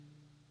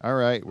All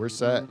right, we're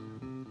set.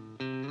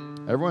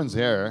 Everyone's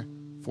here.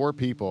 4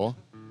 people.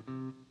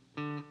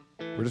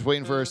 We're just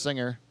waiting for our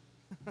singer.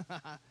 All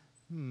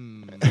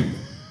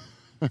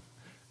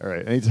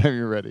right, anytime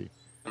you're ready.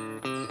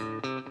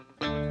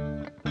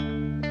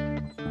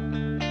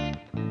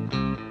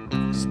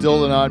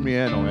 Still an odd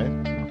piano, eh?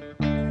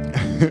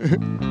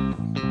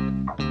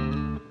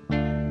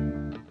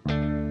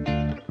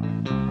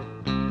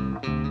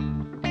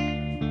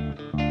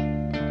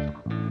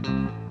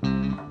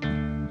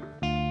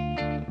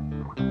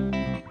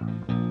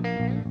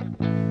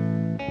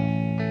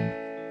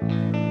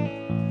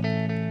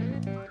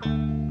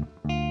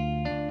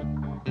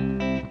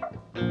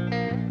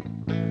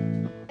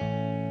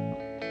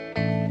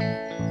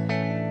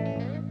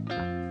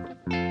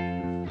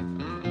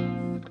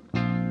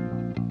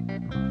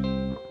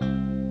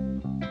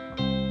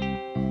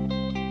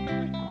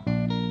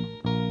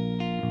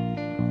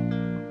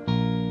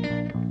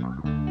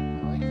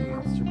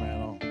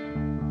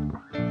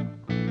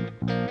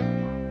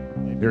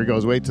 Here he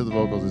goes. Wait till the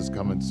vocals is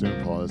coming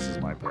soon, Paul. This is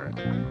my part.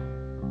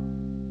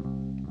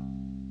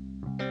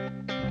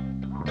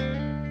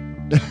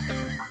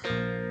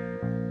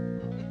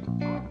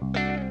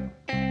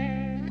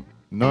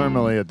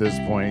 Normally at this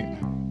point,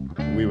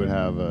 we would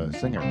have a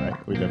singer,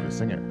 right? We'd have a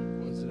singer.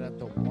 Was it at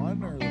the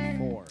 1 or the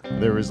 4?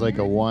 There was like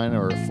a 1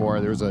 or a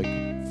 4. There was like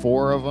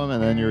 4 of them,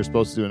 and then you were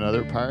supposed to do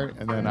another part,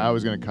 and then I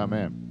was going to come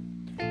in.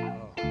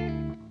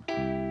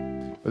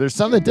 But there's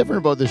something different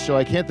about this show.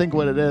 I can't think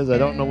what it is. I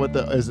don't know what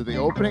is it the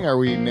opening? Are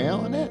we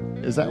nailing it?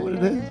 Is that what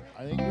it is?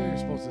 I think we were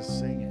supposed to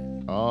sing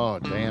it. Oh,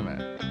 damn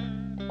it.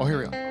 Oh, here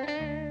we go.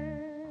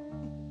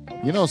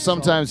 You know,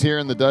 sometimes here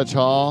in the Dutch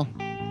Hall,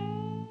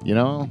 you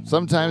know,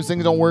 sometimes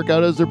things don't work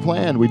out as they're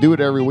planned. We do it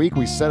every week.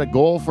 We set a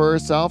goal for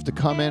ourselves to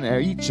come in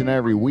each and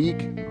every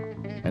week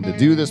and to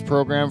do this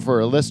program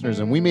for our listeners.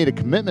 And we made a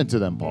commitment to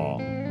them,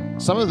 Paul.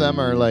 Some of them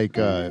are like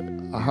a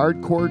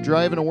hardcore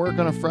driving to work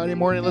on a Friday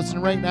morning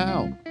listening right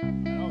now.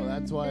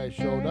 That's why I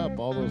showed up.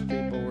 All those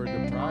people were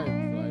deprived.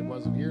 I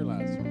wasn't here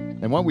last week.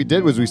 And what we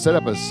did was we set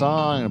up a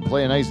song and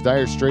play a nice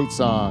Dire Straits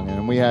song,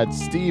 and we had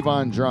Steve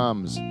on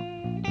drums.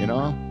 You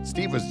know,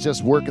 Steve was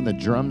just working the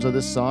drums of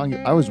this song.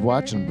 I was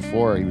watching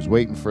before. He was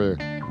waiting for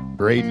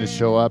Braden to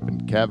show up,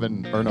 and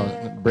Braden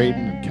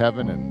and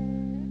Kevin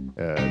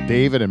and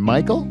David and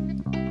Michael.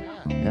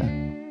 Yeah.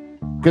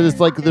 Because it's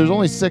like there's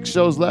only 6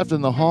 shows left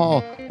in the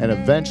hall, and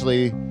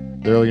eventually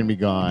they're all going to be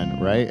gone,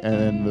 right?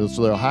 And then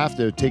so they'll have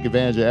to take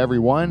advantage of every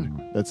one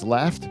that's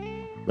left.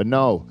 But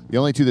no, the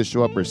only 2 that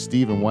show up are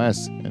Steve and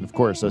Wes, and of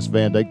course us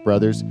Van Dyke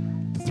brothers.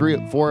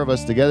 The 4 of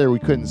us together, we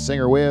couldn't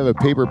sing our way out of a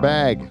paper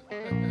bag.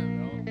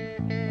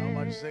 Not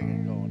much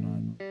singing going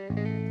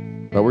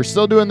on. But we're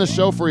still doing the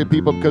show for you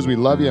people because we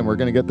love you, and we're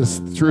going to get this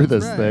through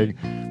this thing.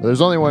 But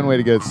there's only one way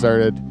to get it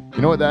started.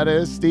 You know what that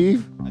is,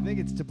 Steve? I think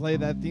it's to play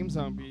that theme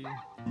song beat.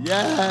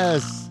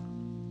 Yes.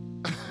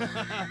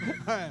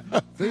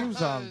 Theme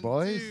song,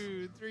 boys. 1,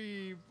 2,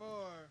 3, 4.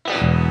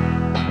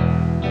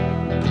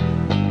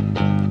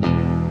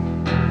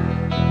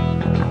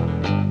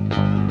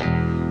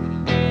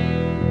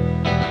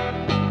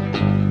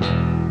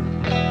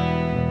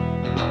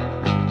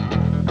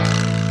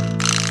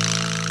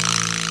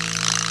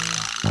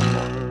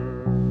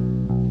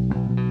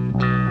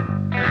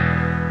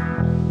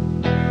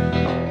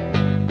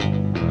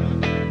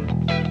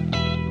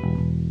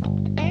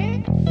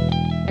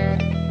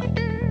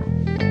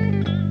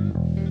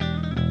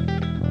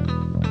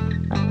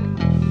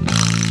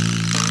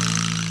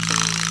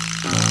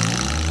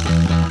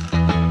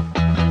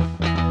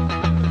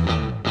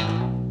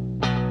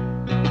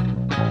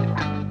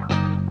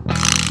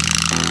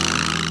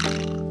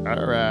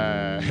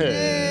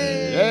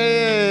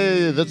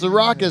 The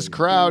raucous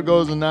crowd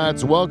goes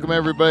nuts. Welcome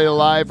everybody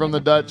live from the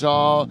Dutch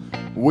Hall.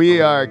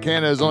 We are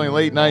Canada's only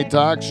late night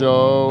talk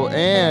show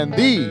and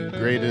the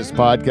greatest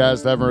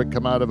podcast ever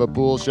come out of a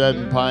pool shed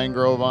in Pine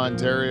Grove,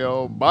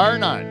 Ontario. Bar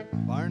none.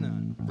 Bar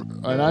none.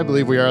 And I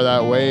believe we are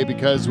that way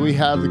because we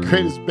have the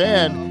greatest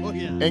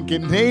band in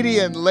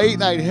Canadian late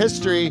night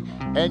history.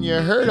 And you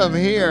heard them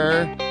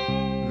here,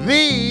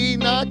 the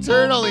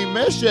Nocturnal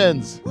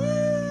Emissions.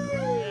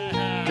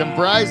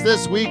 Comprised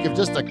this week of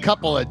just a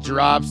couple of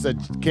drops that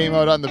came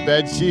out on the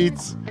bed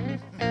sheets.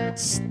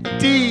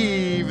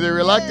 Steve, the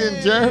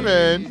reluctant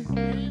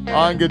German,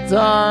 on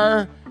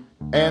guitar,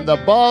 and the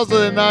balls of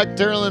the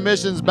Nocturnal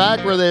Emissions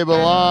back where they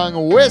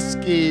belong,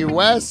 Whiskey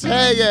Wes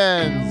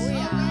Hagens.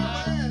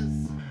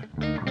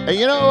 And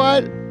you know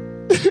what?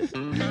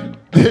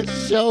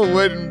 This show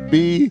wouldn't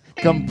be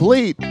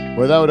complete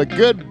without a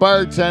good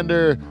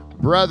bartender,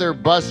 brother,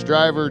 bus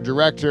driver,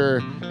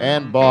 director,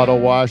 and bottle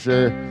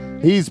washer.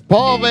 He's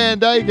Paul Van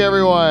Dyke,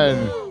 everyone.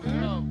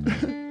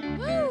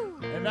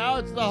 And now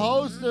it's the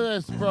host of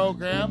this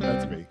program.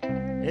 That's me.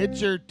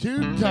 It's your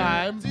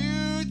two-time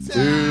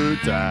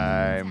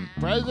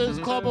President's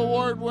Club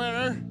Award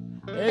winner.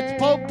 It's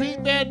Pope Pete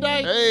Van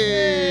Dyke.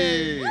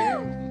 Hey.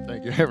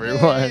 Thank you,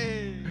 everyone.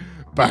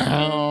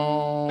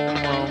 Bow.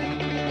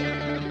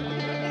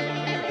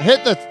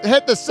 Hit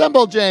the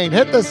cymbal, Jane.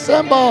 Hit the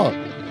cymbal.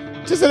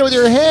 Just hit it with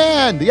your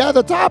hand. Yeah,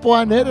 the top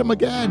one. Hit him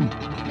again.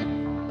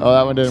 Oh,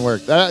 that one didn't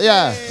work.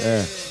 Yeah.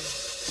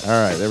 All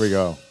right, there we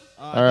go.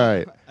 All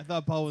right. I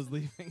thought Paul was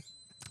leaving.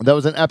 That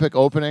was an epic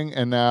opening,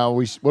 and now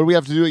what do we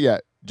have to do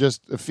yet?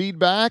 Just a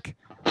feedback,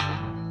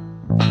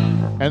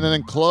 and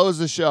then close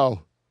the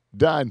show.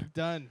 Done.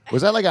 Done.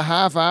 Was that like a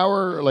half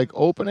hour like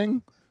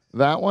opening?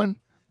 That one?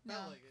 No,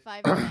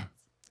 5 minutes.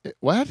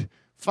 What?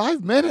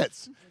 5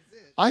 minutes?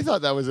 I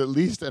thought that was at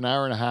least an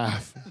hour and a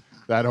half.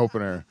 That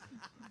opener.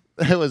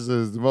 That was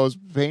the most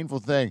painful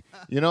thing.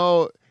 You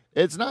know,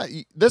 it's not.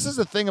 This is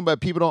the thing about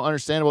people don't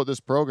understand about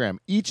this program.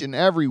 Each and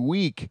every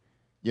week,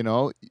 you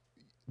know,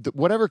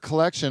 whatever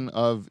collection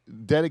of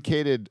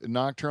dedicated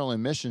nocturnal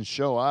emissions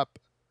show up,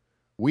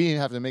 we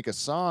have to make a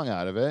song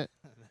out of it.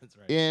 That's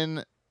right.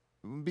 In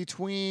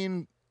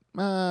between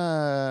 10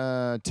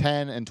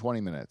 and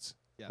 20 minutes,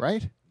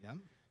 right? Yeah.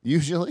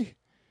 Usually.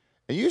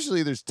 And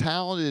usually there's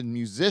talented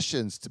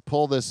musicians to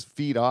pull this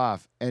feat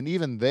off, and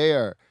even they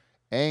are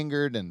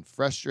angered and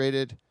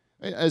frustrated,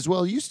 as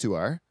well used to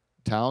are.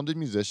 Talented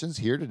musicians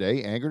here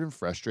today, angered and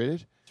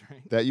frustrated,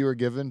 Right. that you were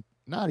given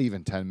not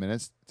even 10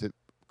 minutes to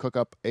cook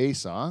up a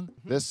song,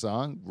 this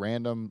song,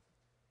 random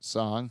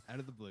song, Out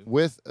of the blue.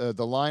 with the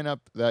lineup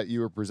that you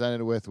were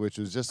presented with, which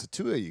was just the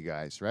two of you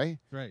guys, right?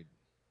 Right.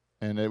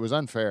 And it was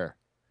unfair.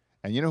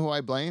 And you know who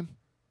I blame?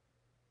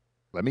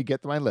 Let me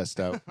get my list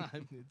out.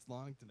 It's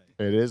long tonight.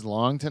 It is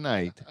long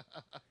tonight.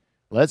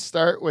 Let's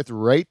start with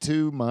right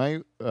to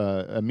my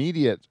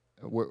immediate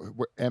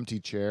empty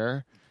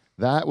chair.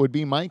 That would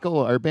be Michael,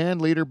 our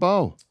band leader,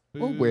 Bo.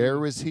 Well, where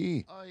was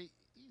he?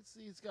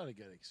 He's got a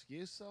good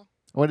excuse, though.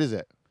 What is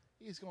it?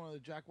 He's going to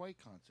the Jack White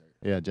concert.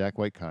 Yeah, Jack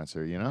White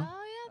concert, you know?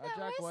 Oh, yeah, that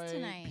Jack was White,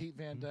 tonight. Pete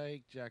Van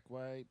Dyke, Jack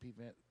White,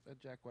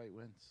 Jack White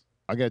wins.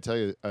 I got to tell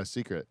you a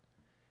secret.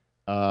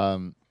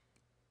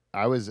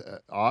 I was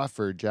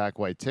offered Jack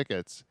White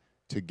tickets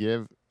to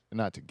give,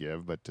 not to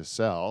give, but to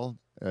sell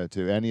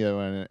to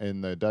anyone in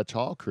the Dutch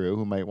Hall crew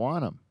who might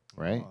want them,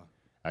 right? Oh.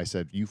 I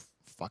said, you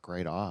fuck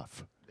right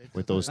off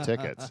with those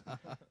tickets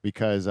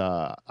because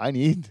I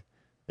need,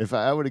 if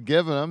I would have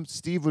given them,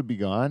 Steve would be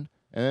gone,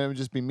 and then it would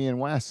just be me and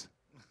Wes.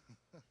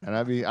 And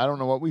I don't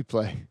know what we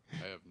play.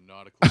 I have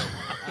not a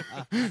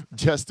clue.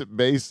 Just at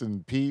bass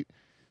and Pete,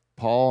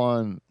 Paul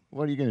on,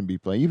 what are you going to be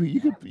playing?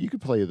 You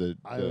could play the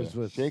I was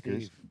with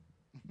Shakers.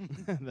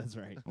 Steve. That's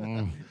right.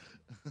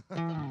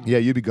 Yeah,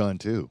 you'd be gone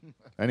too.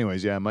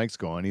 Anyways, yeah, Mike's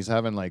going. He's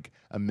having like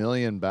a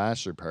million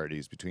bachelor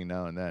parties between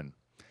now and then.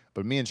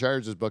 But me and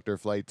Charles just booked our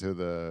flight to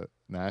the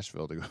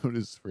Nashville to go to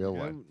this real Look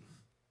one. out.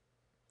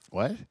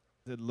 What?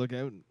 Said look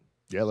out.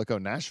 Yeah, look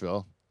out,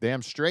 Nashville.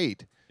 Damn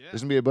straight. Yeah.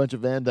 There's going to be a bunch of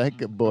Van Dyke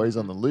boys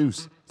on the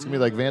loose. It's going to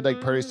be like Van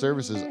Dyke Party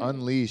Services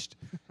Unleashed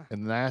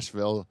in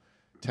Nashville,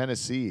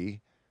 Tennessee.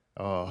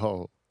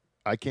 Oh,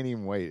 I can't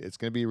even wait. It's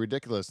going to be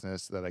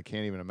ridiculousness that I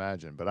can't even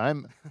imagine. But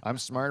I'm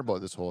smart about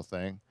this whole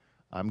thing.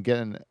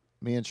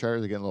 Me and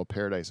Charlie are getting a little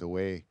paradise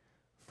away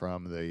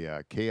from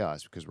the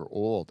chaos because we're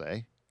old,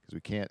 eh? Because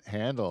we can't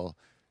handle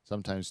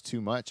sometimes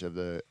too much of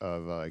the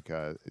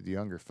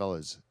younger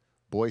fellas'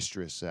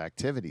 boisterous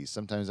activities.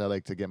 Sometimes I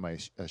like to get my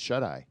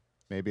shut eye.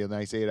 Maybe a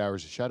nice 8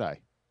 hours of shut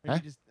eye. Maybe Huh?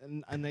 just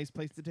a nice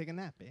place to take a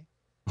nap, eh?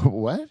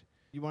 What?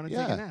 You want to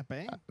Yeah. take a nap,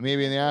 eh?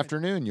 Maybe in the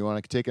afternoon you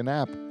want to take a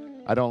nap.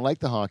 I don't like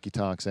the honky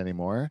tonks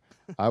anymore.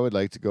 I would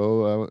like to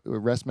go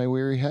rest my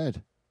weary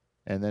head,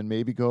 and then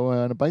maybe go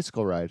on a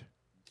bicycle ride.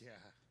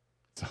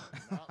 Yeah.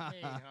 Not me.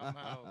 I'm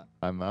out.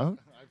 I'm out.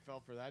 I fell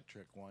for that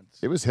trick once.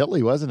 It was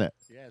hilly, wasn't it?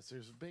 Yes,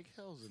 there's big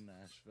hills in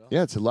Nashville.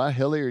 Yeah, it's a lot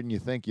hillier than you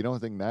think. You don't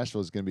think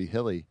Nashville is going to be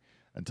hilly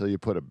until you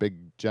put a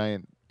big,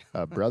 giant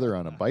brother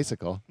on a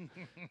bicycle. And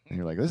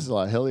you're like, this is a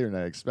lot hillier than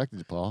I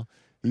expected, Paul.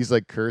 He's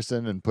like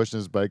cursing and pushing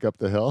his bike up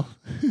the hill.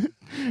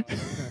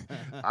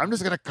 I'm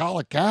just going to call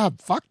a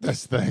cab. Fuck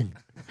this thing.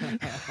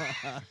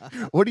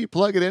 What do you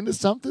plug it into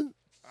something?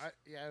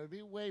 Yeah, it would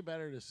be way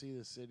better to see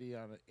the city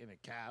in a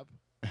cab.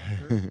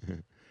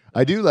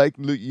 I do like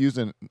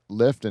using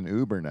Lyft and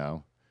Uber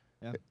now.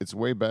 Yeah. It's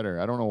way better.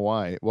 I don't know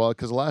why. Well,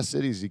 because a lot of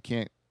cities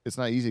it's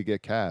not easy to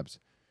get cabs,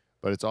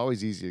 but it's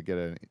always easy to get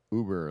an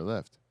Uber or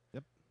Lyft.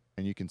 Yep.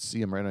 And you can see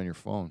them right on your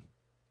phone.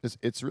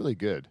 It's really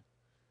good.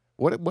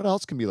 What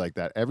else can be like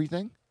that?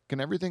 Everything? Can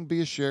everything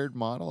be a shared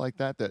model like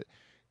that?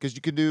 Because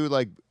you can do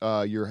like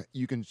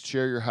you can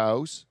share your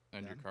house,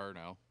 And your car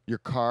now. your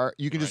car.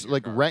 You can Rent just your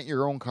like car. rent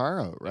your own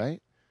car out,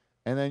 right?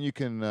 And then you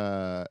can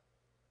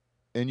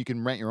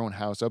rent your own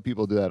house out.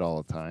 People do that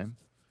all the time.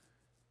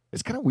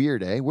 It's kind of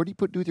weird, eh? Where do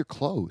you do with your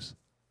clothes?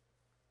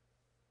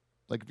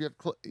 Like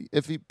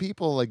if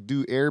people like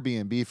do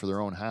Airbnb for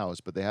their own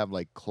house, but they have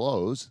like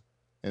clothes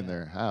in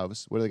their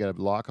house, what do they got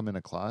to lock them in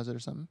a closet or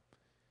something?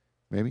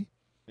 Maybe.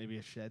 Maybe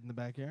a shed in the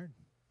backyard.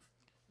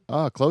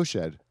 Oh, clothes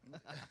shed.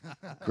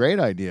 Great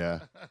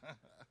idea.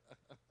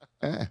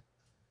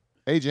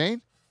 Hey,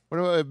 Jane, what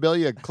about I build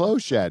you a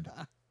clothes shed?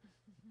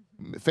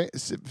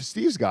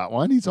 Steve's got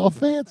one. He's all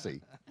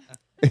fancy.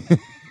 You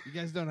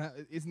guys don't have?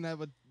 Isn't that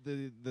what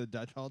the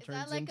Dutch Hall Is turns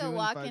that like into a in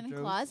walk-in 5 shows?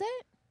 closet?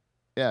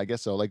 Yeah, I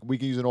guess so. Like we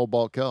can use an old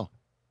bulk kill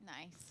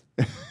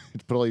Nice.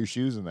 to put all your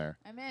shoes in there.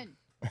 I'm in.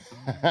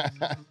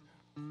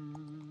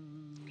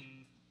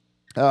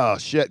 Oh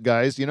shit,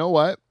 guys! You know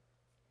what?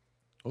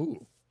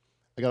 Ooh.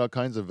 I got all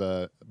kinds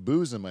of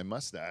booze in my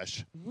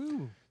mustache.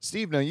 Woo.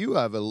 Steve, now you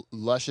have a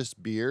luscious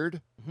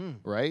beard,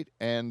 right?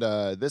 And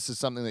this is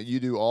something that you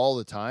do all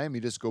the time.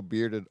 You just go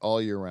bearded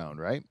all year round,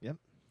 right? Yep.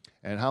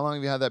 And how long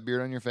have you had that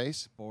beard on your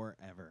face?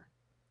 Forever.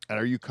 And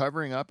are you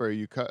covering up? Or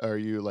are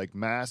you like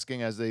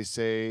masking, as they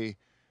say?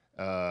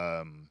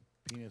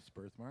 Penis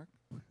birthmark.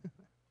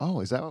 Oh,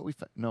 is that what we?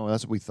 No,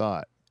 that's what we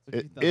thought. That's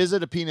what you thought. Is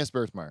it a penis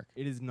birthmark?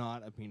 It is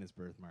not a penis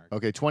birthmark.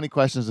 Okay, 20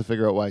 questions to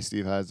figure out why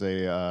Steve has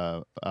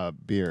a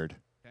beard.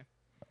 Okay.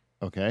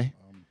 Okay.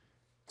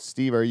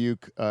 Steve, are you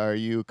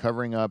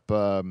covering up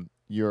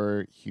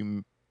your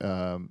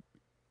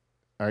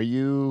are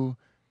you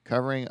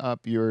covering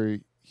up your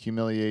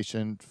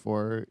humiliation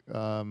for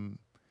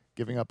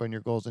giving up on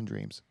your goals and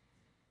dreams?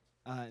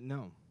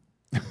 No.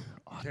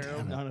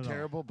 Terrible, Not at all.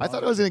 terrible. I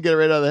thought I was going to get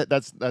rid of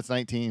that. That's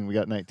 19. We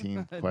got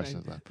 19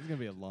 questions left. It's gonna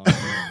be a long.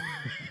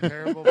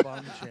 terrible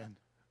bum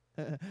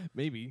chin.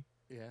 Maybe.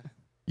 Yeah.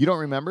 You don't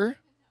remember?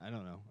 I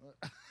don't know.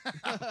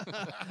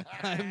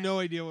 I have no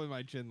idea what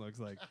my chin looks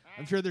like.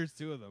 I'm sure there's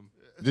two of them.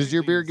 Does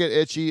your beard get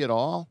itchy at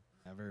all?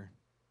 Never.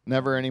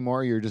 Never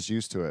anymore. You're just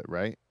used to it,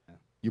 right? Yeah.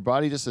 Your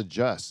body just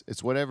adjusts.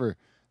 It's whatever.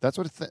 That's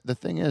what the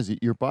thing is.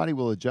 Your body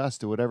will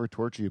adjust to whatever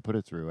torture you put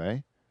it through, eh?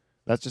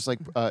 That's just like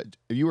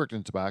you worked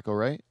in tobacco,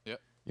 right?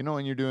 Yep. You know,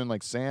 when you're doing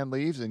like sand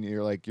leaves and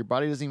you're like, your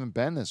body doesn't even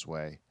bend this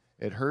way.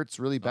 It hurts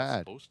really Not bad.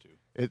 supposed to.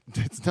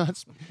 It's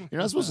not.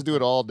 You're not supposed to do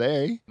it all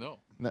day. No.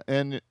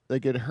 And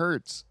like it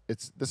hurts.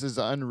 This is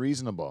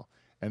unreasonable.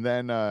 And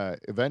then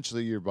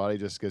eventually your body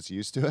just gets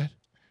used to it,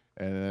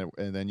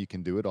 and then you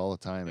can do it all the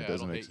time. Yeah, It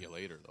doesn't it'll make hate you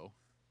later though.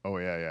 Oh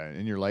yeah.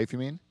 In your life, you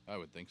mean? I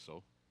would think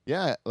so.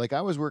 Yeah. Like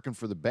I was working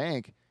for the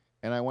bank,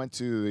 and I went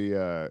to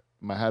the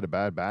I had a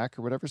bad back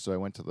or whatever, so I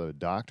went to the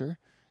doctor,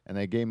 and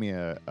they gave me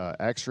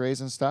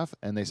X-rays and stuff,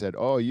 and they said,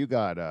 "Oh, you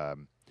got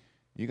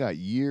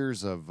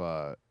years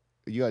of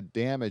you got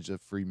damage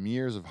from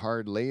years of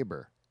hard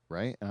labor,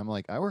 right?" And I'm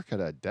like, "I work at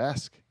a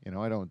desk,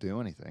 I don't do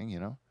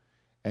anything,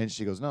 And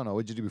she goes, "No,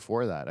 what'd you do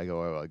before that?" I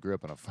go, "Oh, well, I grew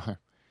up on a farm."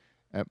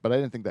 But I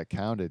didn't think that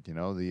counted,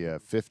 the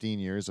 15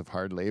 years of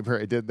hard labor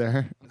I did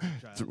there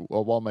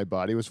while my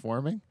body was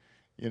forming.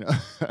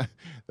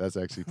 That's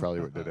actually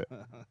probably what did it.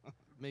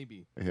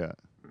 Maybe. Yeah.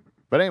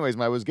 But anyways,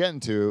 what I was getting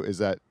to is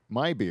that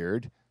my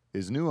beard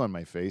is new on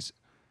my face.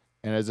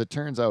 And as it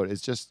turns out,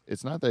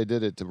 it's not that I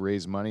did it to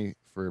raise money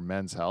for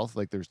men's health.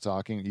 Like there's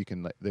talking,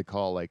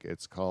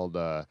 it's called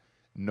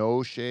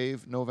No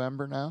Shave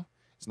November now.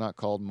 It's not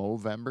called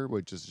Movember,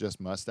 which is just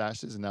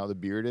mustaches. And now the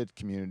bearded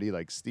community,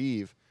 like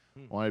Steve,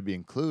 wanted to be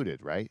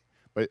included, right?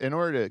 But in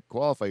order to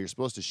qualify, you're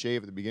supposed to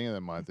shave at the beginning of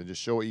the month and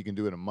just show what you can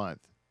do in a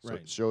month. So Right.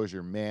 it shows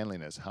your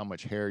manliness, how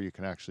much hair you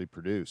can actually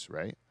produce,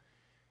 right?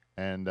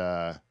 And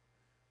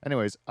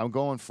anyways, I'm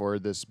going for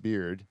this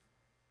beard,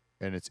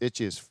 and it's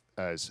itchy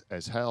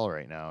as hell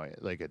right now.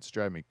 Like it's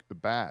driving me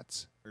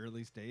bats.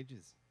 Early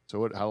stages.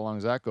 So how long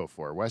does that go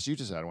for? Wes, you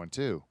just had one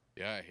too.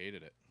 Yeah, I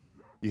hated it.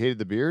 You hated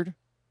the beard?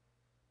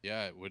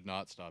 Yeah, it would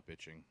not stop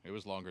itching. It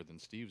was longer than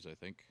Steve's, I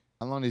think.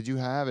 How long did you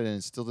have it and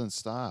it still didn't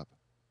stop?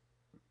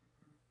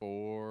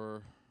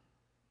 For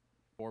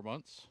 4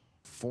 months.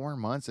 4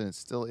 months and it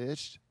still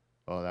itched?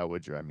 Oh, that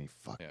would drive me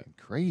fucking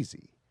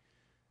crazy.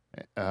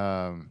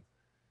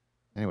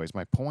 Anyways,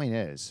 my point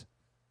is,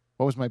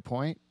 what was my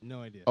point?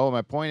 No idea. Oh,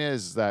 my point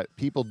is that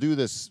people do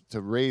this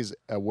to raise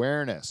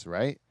awareness,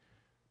 right?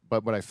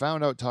 But what I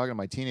found out talking to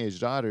my teenage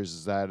daughters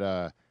is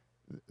that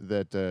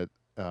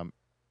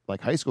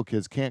like high school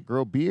kids can't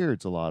grow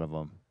beards, a lot of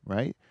them,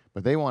 right?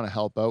 But they want to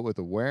help out with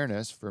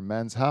awareness for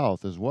men's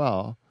health as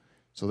well.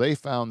 So they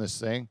found this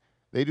thing.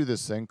 They do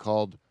this thing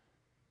called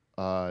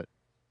No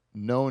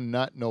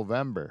Nut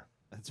November.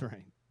 That's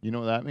right. You know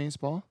what that means,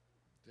 Paul?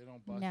 They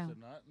don't bust No. a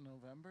nut in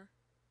November?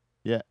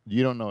 Yeah.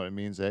 You don't know what it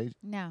means, eh?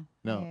 No.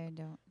 No. I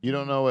don't. You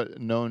don't know what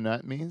no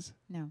nut means?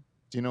 No.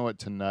 Do you know what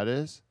to nut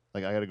is?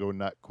 Like, I got to go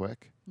nut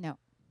quick? No.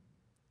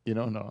 You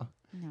don't know?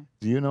 No.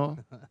 Do you know?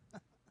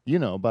 You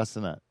know, bust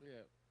a nut. Yeah.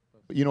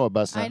 But you know what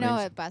bust a nut I know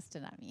means? what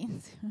busted nut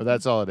means. But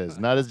that's all it is.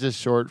 Nut is just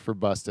short for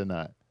bust a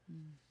nut.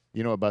 Mm.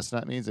 You know what bust a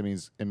nut means?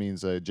 It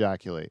means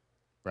ejaculate,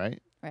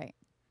 right? Right.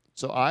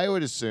 So I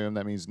would assume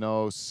that means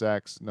no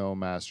sex, no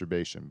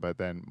masturbation. But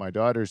then my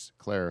daughters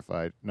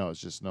clarified, no,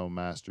 it's just no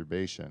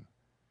masturbation,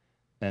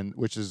 and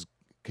which is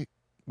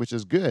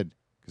good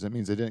because it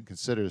means they didn't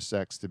consider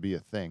sex to be a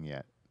thing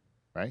yet,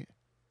 right?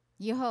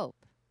 You hope.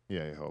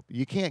 Yeah, I hope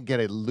you can't get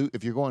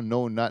if you're going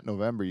no nut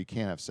November, you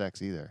can't have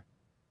sex either.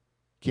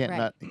 Can't Right.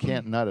 nut,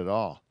 can't nut at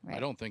all. Right. I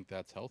don't think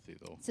that's healthy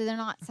though. So they're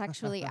not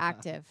sexually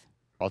active.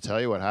 I'll tell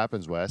you what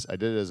happens, Wes. I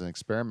did it as an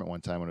experiment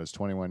one time when I was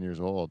 21 years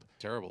old.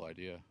 Terrible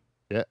idea.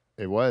 Yeah,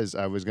 it was.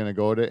 I was going to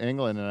go to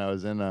England, and I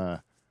was in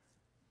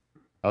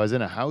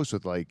a house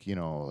with like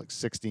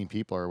 16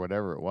 people or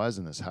whatever it was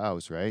in this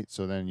house, right?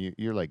 So then you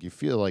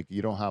feel like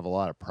you don't have a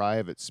lot of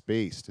private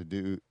space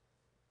to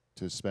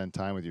spend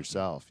time with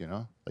yourself,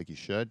 like you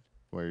should,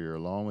 where you're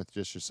alone with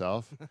just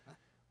yourself.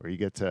 where you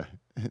get to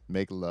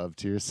make love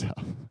to yourself.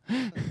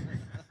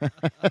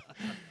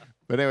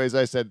 But anyways,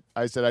 I said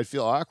I'd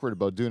feel awkward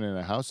about doing it in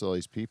a house with all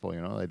these people,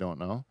 they don't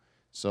know.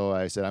 So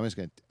I said I'm just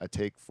going to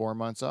take 4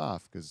 months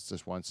off because it's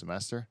just one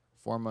semester.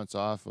 4 months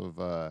off of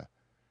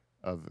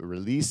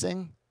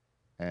releasing,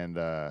 and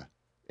as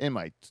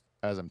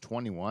I'm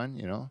 21,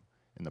 in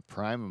the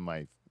prime of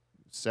my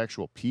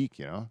sexual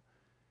peak,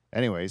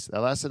 Anyways, that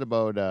lasted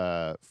about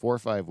 4 or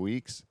 5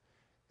 weeks.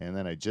 And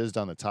then I jizzed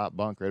on the top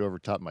bunk right over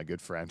top of my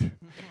good friend.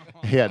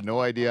 He had no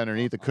idea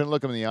underneath. I couldn't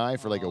look him in the eye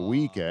for like a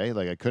week, eh?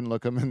 Like I couldn't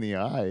look him in the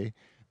eye.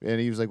 And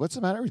he was like, "What's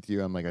the matter with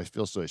you?" I'm like, "I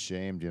feel so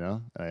ashamed,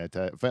 And I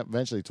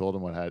eventually told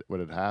him what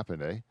had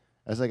happened, eh?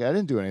 I was like, "I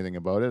didn't do anything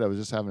about it. I was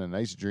just having a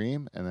nice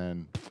dream," and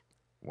then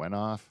went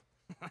off.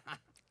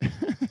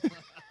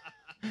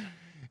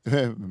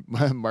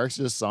 Mark's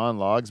just sawing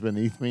logs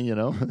beneath me,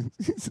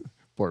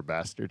 Poor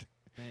bastard.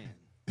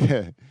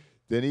 Man.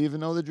 Didn't even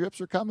know the drips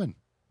were coming.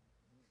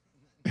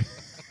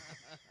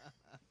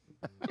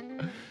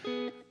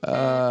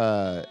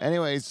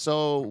 Anyways,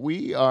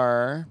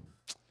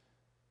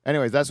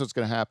 that's what's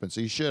going to happen.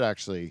 So you should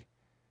actually,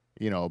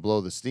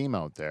 blow the steam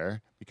out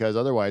there, because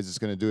otherwise it's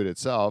going to do it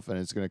itself, and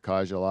it's going to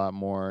cause you a lot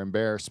more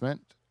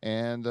embarrassment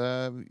and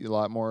a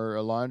lot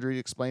more laundry to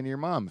explain to your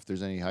mom if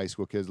there's any high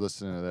school kids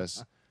listening to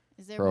this.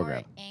 Is there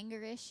program. more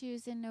anger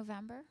issues in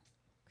November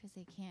because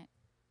they can't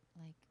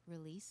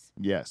release?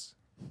 Yes,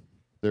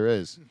 there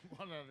is.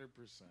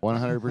 100%.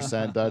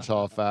 100% Dutch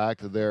Hall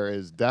fact. There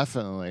is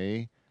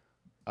definitely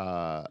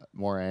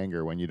more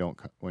anger when you don't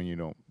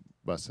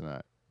bust a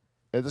nut.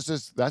 That's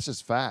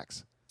just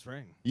facts. That's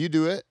right. You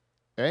do it,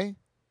 eh?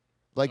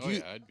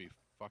 Yeah, I'd be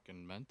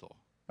fucking mental.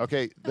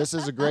 Okay, this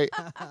is a great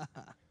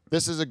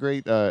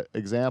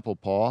example,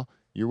 Paul.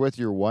 You're with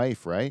your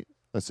wife, right?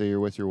 Let's say you're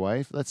with your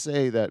wife. Let's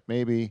say that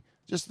maybe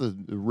just the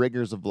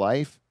rigors of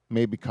life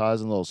may be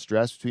causing a little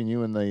stress between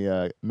you and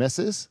the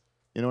missus.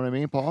 You know what I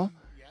mean, Paul?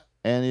 Yeah.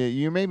 And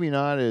you're maybe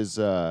not as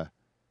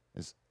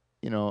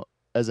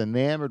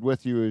enamored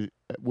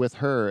with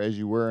her as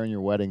you were on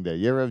your wedding day.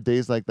 You ever have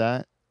days like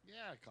that?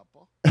 Yeah, a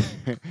couple.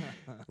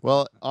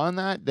 Well, on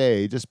that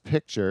day, just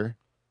picture,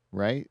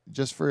 right?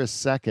 Just for a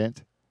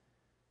second,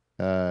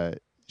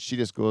 she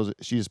just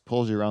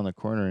pulls you around the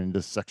corner and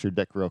just sucks your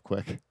dick real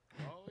quick,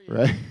 Oh, yeah.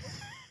 right?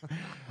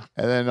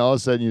 And then all of a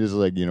sudden you just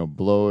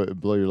blow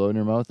your load in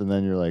your mouth, and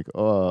then you're like,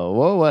 "Oh,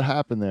 whoa, what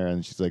happened there?"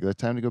 And she's like,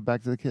 "It's time to go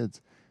back to the kids."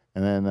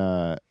 And then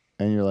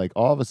and you're like,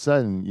 all of a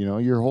sudden,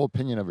 your whole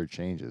opinion of her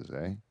changes,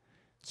 eh?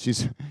 You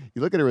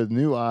look at her with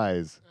new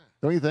eyes,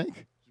 don't you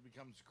think? She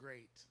becomes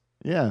great.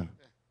 Yeah,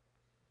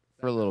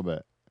 for a little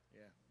bit.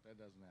 Yeah, that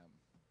doesn't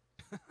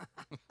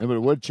happen. But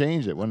it would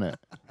change it, wouldn't it?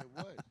 It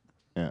would.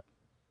 Yeah.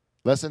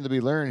 Lesson to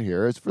be learned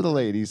here. It's for the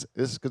ladies.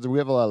 This is because we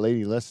have a lot of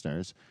lady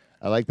listeners.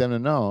 I like them to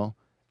know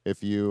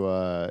if you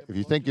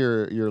think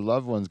your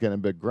loved one's getting a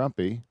bit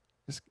grumpy,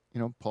 just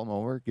pull him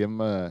over, give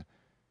him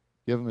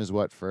his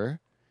wet fur,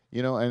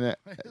 and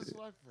His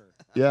what for?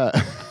 yeah,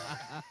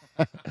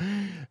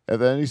 and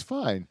then he's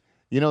fine.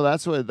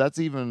 That's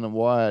even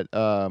what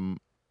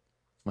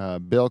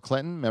Bill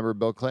Clinton. Remember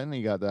Bill Clinton?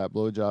 He got that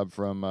blowjob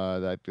from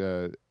that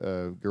girl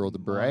with the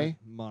beret.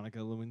 Monica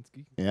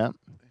Lewinsky. Yeah,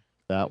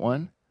 that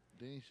one.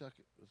 Didn't he stuck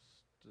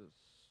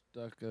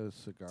a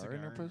cigar in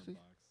her pussy?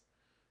 box.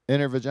 In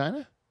her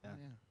vagina, Yeah.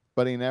 Yeah.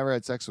 but he never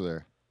had sex with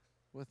her.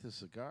 With a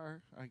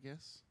cigar, I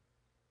guess.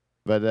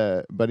 But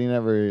he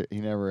never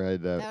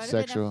had That would have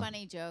sexual. been a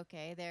funny joke,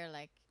 eh? They're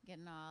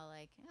getting all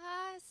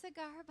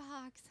cigar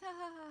box.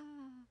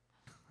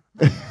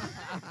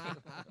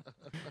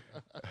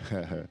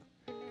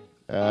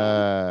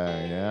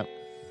 Yeah.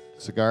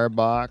 Cigar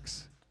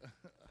box.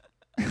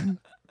 Sorry.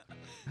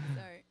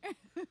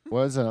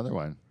 What was another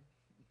one?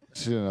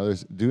 Do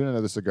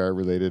another cigar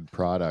related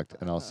product,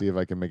 and I'll see if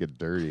I can make it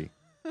dirty.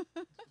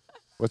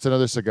 What's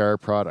another cigar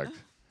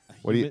product?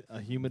 What do you?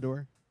 A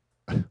humidor?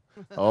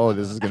 Oh,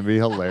 this is gonna be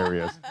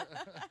hilarious.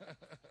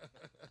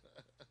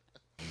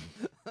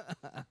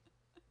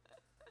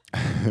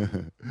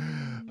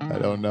 I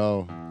don't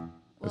know.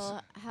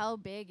 Well, how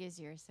big is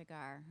your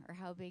cigar? Or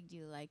how big do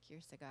you like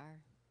your cigar?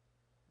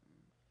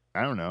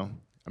 I don't know.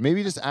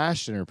 Maybe just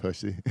ash in her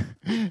pussy.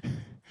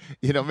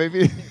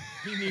 Maybe.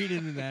 He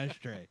needed an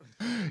ashtray.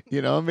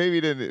 Maybe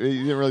you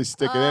didn't really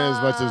stick it in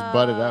as much as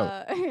butt it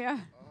out. Yeah.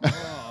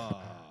 Oh.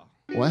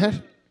 What?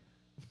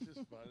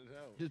 Just butt it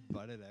out. Just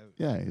butt it out.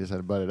 Yeah, you just had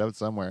to butt it out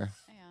somewhere.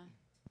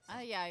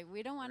 Yeah. Yeah,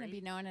 we don't want to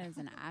be known as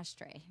an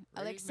ashtray. I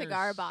like Right,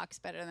 cigar nurse. box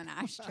better than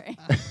ashtray.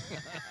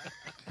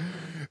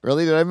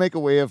 Really? Did I make a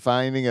way of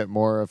finding it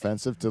more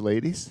offensive to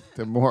ladies?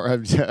 To more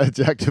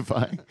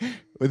objectifying?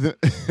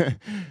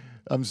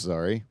 I'm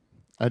sorry.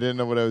 I didn't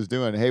know what I was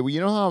doing. Hey, well, you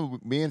know how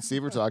me and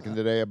Steve were talking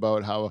today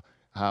about how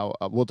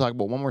we'll talk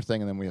about one more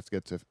thing, and then we have to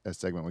get to a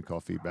segment we call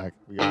feedback.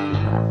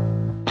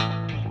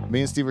 Me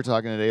and Steve were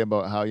talking today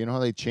about how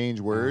they change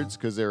words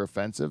because they're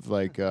offensive.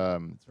 Like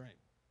That's right.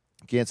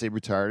 can't say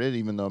retarded,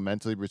 even though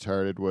mentally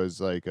retarded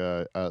was like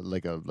a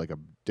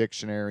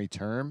dictionary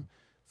term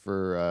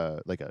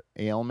for like an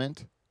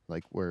ailment,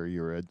 like where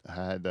you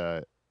had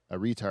a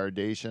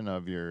retardation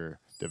of your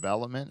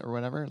development or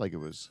whatever, like it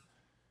was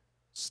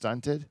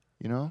stunted,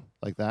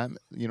 like that.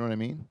 You know what I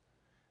mean?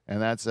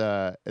 And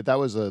that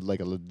was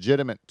like a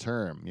legitimate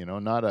term,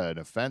 not an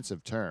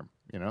offensive term,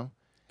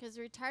 Because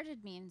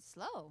retarded means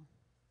slow.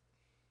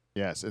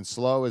 Yes, and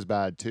slow is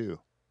bad too.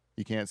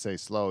 You can't say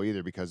slow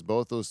either because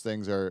both those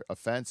things are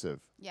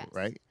offensive, Yes.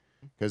 right?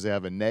 Because they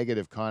have a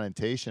negative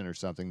connotation or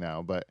something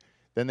now. But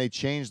then they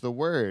change the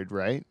word,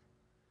 right?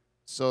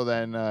 So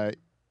then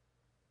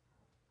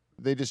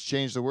they just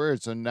change the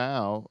word. So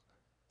now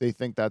they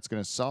think that's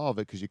going to solve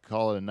it because you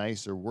call it a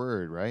nicer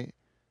word, right?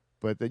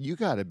 But then you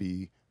got to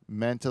be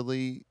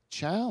mentally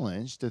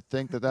challenged to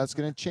think that that's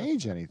going to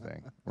change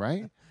anything,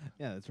 right?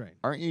 Yeah, that's right.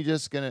 Aren't you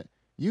just going to,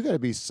 you got to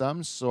be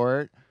some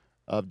sort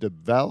of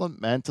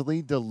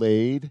developmentally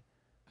delayed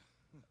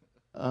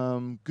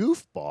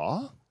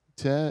goofball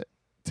to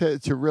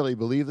really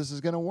believe this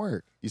is going to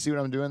work. You see what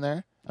I'm doing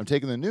there? I'm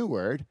taking the new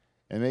word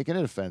and making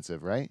it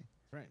offensive, right?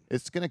 Right.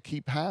 It's going to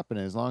keep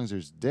happening as long as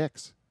there's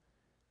dicks.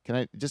 Can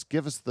I just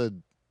give us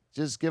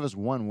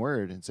one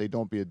word and say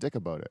don't be a dick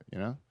about it,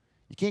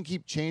 You can't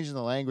keep changing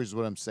the language is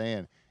what I'm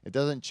saying. It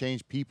doesn't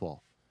change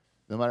people.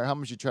 No matter how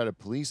much you try to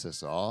police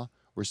us all,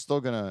 we're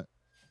still going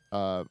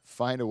to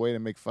find a way to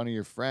make fun of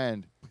your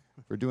friend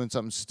for doing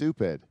something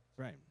stupid.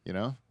 Right.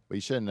 But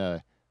you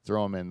shouldn't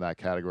throw them in that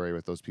category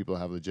with those people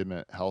who have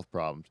legitimate health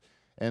problems.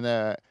 And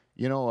I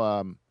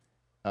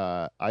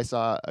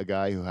saw a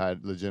guy who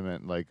had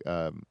legitimate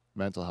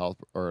mental health,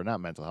 or not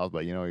mental health,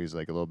 but he's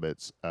like a little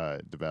bit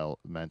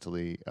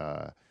developmentally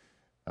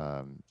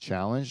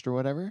challenged or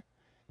whatever.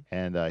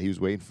 And he was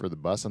waiting for the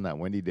bus on that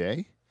windy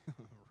day.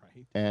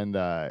 Right. And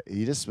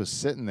he just was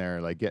sitting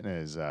there like getting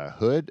his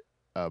hood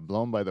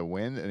blown by the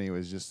wind, and he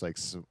was just like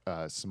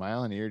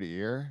smiling ear to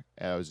ear.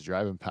 And I was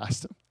driving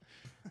past him,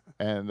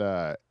 and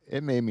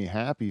it made me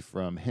happy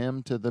from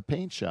him to the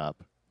paint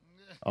shop.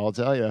 I'll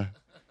tell you,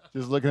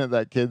 just looking at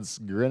that kid's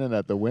grinning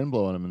at the wind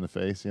blowing him in the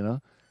face,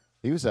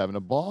 he was having a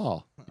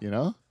ball,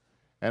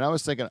 And I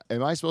was thinking,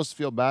 am I supposed to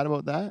feel bad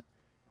about that?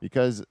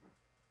 Because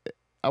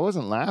I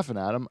wasn't laughing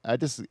at him. It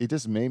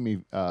just made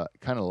me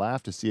kind of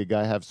laugh to see a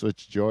guy have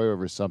such joy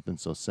over something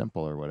so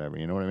simple or whatever.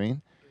 You know what I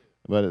mean?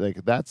 But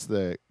like that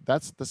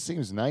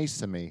seems nice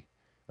to me.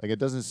 Like it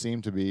doesn't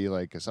seem to be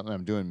like something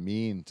I'm doing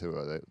mean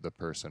to the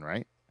person,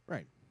 right?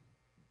 Right.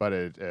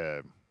 But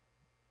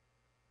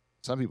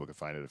some people could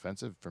find it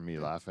offensive for me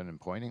laughing and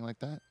pointing like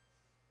that,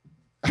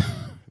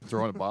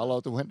 throwing a bottle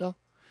out the window.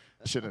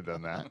 I shouldn't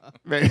have done that.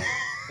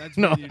 That's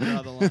where you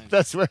draw the line.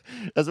 That's where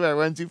I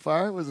went too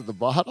far. Was it the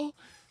bottle?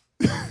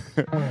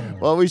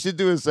 Well, we should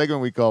do a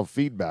segment we call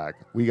feedback.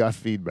 We got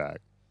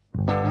feedback.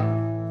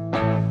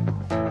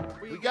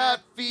 We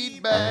got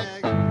feedback.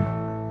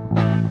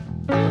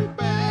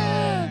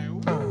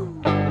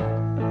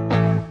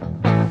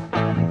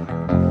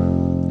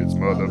 It's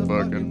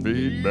motherfucking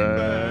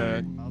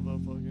feedback.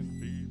 Motherfucking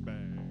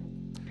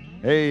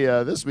feedback. Hey,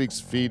 this week's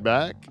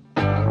feedback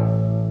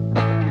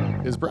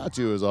is brought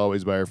to you as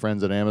always by our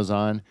friends at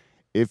Amazon.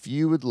 If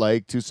you would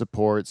like to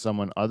support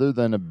someone other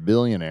than a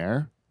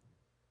billionaire,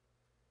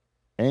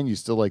 and you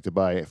still like to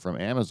buy it from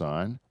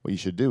Amazon, what you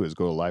should do is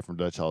go to Live from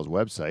Dutch Hall's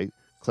website,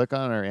 click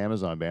on our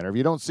Amazon banner. If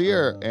you don't see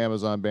our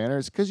Amazon banner,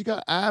 it's because you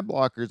got ad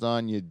blockers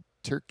on, you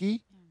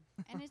turkey.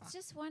 And it's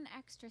just one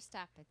extra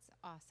step. It's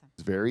awesome.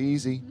 It's very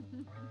easy.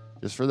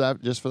 Just for that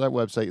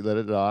website, you let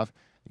it off.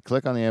 You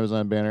click on the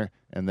Amazon banner,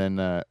 and then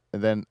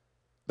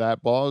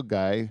that bald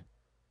guy,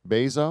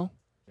 Bezo,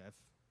 Jeff.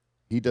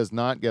 he does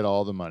not get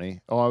all the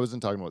money. Oh, I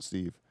wasn't talking about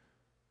Steve.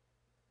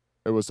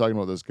 I was talking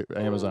about this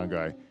Amazon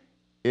guy.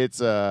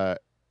 It's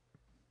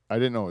I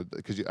didn't know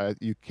because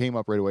you came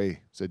up right away,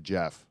 said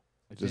Jeff,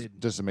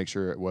 just to make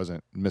sure it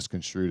wasn't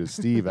misconstrued as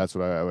Steve. That's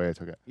what way I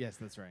took it. Yes,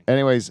 that's right.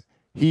 Anyways,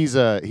 he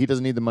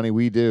doesn't need the money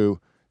we do,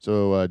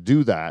 so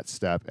do that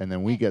step, and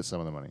then we get some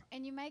of the money.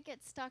 And you might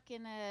get stuck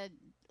in a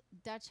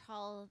Dutch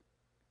Hall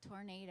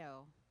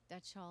tornado.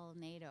 Dutch Hall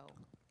NATO.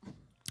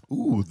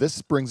 Ooh,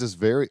 this brings us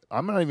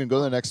I'm not even going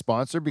to the next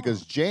sponsor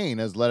because Jane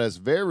has led us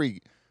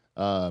very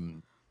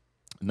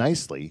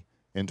nicely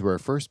into our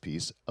first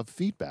piece of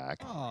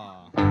feedback.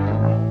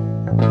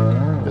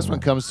 This one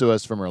comes to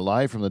us from her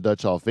live from the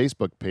Dutch Hall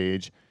Facebook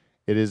page.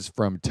 It is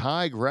from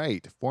Tig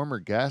Wright, former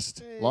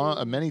guest,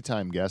 a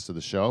many-time guest of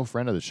the show,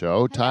 friend of the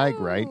show, Tig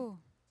Wright.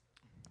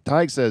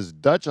 Tig says,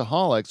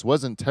 Dutchaholics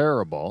wasn't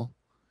terrible,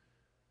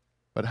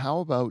 but how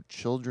about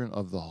Children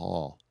of the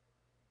Hall?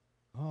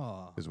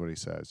 Is what he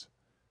says.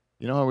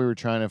 You know how we were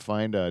trying to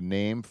find a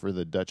name for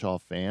the Dutch Hall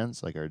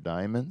fans, like our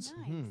diamonds?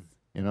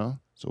 Nice.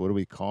 So what do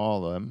we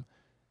call them?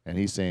 And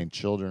he's saying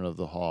Children of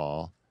the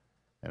Hall.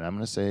 And I'm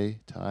going to say,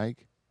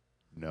 Tig,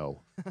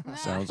 no.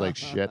 Sounds like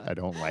shit. I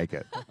don't like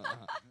it.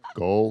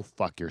 Go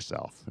fuck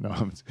yourself. No,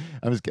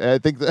 I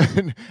think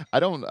that I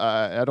don't,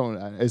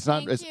 it's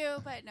not. Thank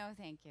you, but no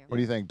thank you. What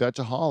do you think?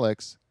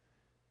 Dutchaholics,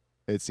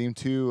 it seemed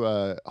too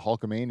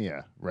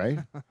Hulkamania, right?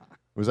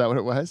 Was that what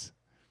it was?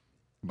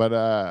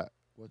 But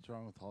What's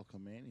wrong with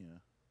Hulkamania?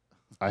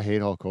 I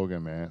hate Hulk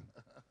Hogan, man.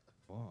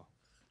 Oh.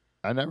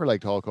 I never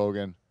liked Hulk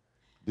Hogan.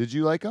 Did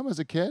you like him as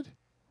a kid?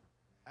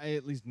 I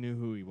at least knew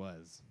who he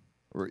was.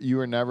 You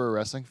were never a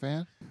wrestling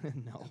fan?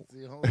 No. That's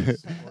the only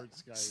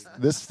sports guy.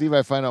 This Steve,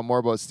 I find out more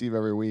about Steve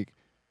every week.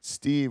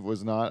 Steve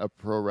was not a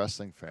pro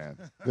wrestling fan.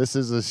 This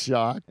is a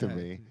shock to Yeah,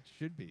 me it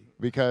should be.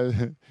 because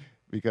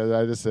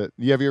I just said,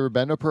 have you ever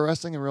been to pro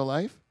wrestling in real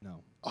life?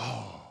 No.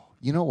 Oh,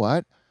 you know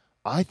what?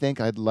 I think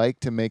I'd like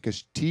to make a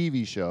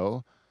TV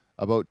show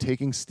about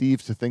taking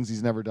Steve to things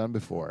he's never done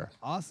before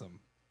Awesome.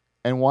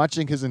 and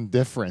watching his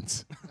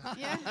indifference.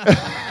 Yeah.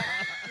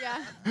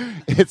 Yeah.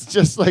 It's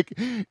just like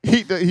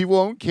he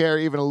won't care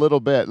even a little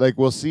bit. Like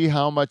we'll see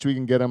how much we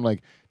can get him,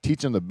 like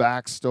teach him the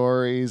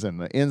backstories and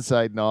the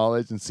inside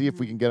knowledge, and see if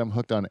we can get him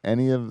hooked on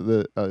any of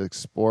the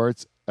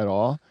sports at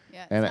all.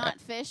 Yeah. And It's not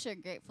Fish or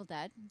Grateful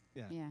Dead.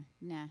 Yeah. Yeah.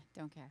 Nah,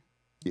 don't care.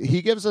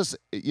 He gives us,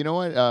 you know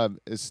what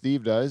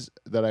Steve does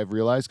that I've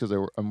realized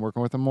because I'm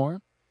working with him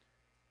more,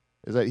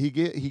 is that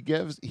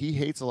he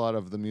hates a lot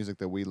of the music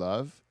that we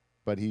love,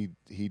 but he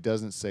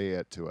doesn't say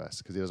it to us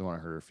because he doesn't want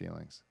to hurt our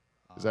feelings.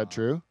 Is that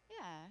true?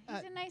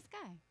 Yeah. He's a nice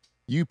guy.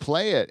 You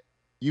play it.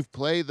 You've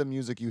played the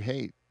music you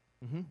hate.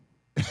 Mm-hmm.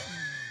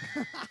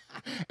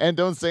 And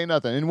don't say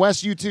nothing. And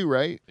Wes, you too,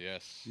 right?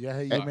 Yes. Yeah,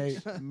 you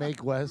Sucks.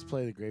 make Wes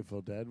play the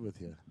Grateful Dead with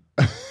you.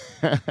 I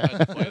had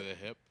to play the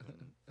hip, and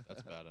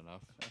that's bad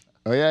enough.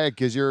 Oh, yeah,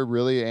 because you're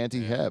really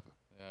anti-hip.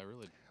 Yeah, I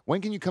really.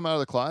 When can you come out of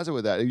the closet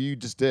with that? You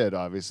just did,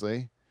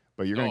 obviously.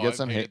 But you're going to get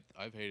some hate.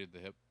 I've hated the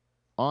hip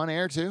On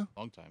air, too?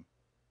 long time.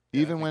 Yeah,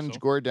 I Even think when so.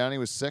 Gord Downey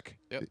was sick?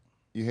 Yep.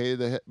 You hated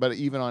the hip? But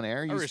even on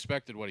air? I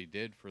respected what he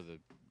did for the.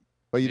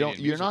 But you don't.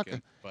 Canadian You're not.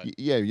 music, but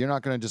Yeah, you're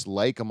not going to just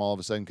like him all of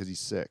a sudden because he's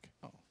sick.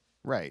 No.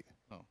 Right.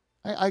 No.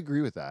 I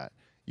agree with that.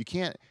 You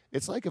can't.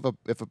 It's like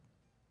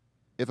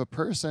if a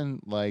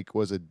person like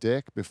was a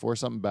dick before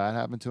something bad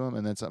happened to him,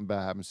 and then something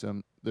bad happens to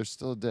him, they're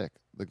still a dick.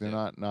 Like they're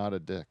Yeah. not a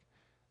dick.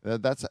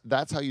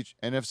 That's how you.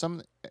 And if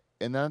some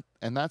and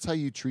that's how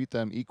you treat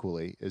them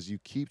equally, is you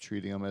keep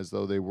treating them as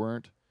though they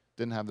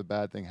didn't have the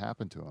bad thing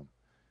happen to them.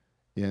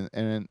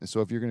 And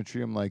so if you're going to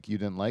treat them like you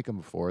didn't like them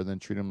before, then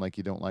treat them like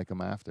you don't like them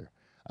after.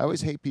 I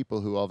always hate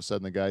people who all of a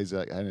sudden the guy's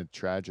had a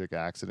tragic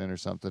accident or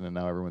something, and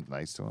now everyone's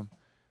nice to him.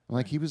 I'm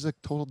like, he was a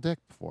total dick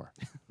before,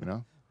 you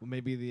know? Well,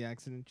 maybe the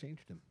accident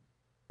changed him.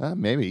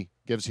 Maybe.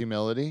 Gives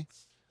humility.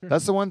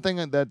 That's the one thing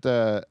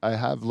that I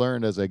have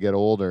learned as I get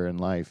older in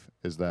life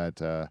is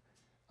that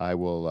I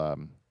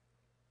will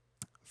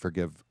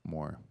forgive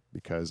more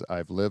because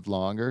I've lived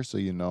longer, so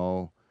you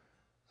know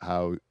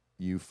how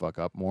you fuck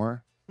up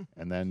more.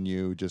 And then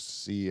you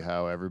just see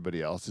how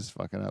everybody else is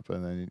fucking up,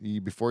 and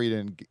then before you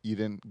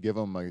didn't give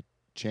them a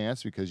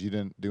chance because you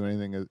didn't do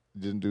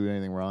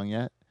anything wrong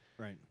yet,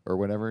 Right. or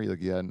whatever. Like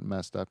you hadn't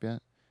messed up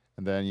yet,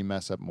 and then you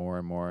mess up more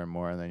and more and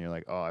more, and then you're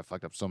like, oh, I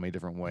fucked up so many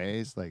different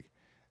ways. Like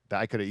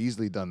I could have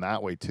easily done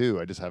that way too.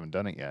 I just haven't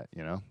done it yet,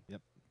 you know.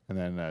 Yep. And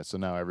then so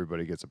now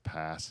everybody gets a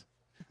pass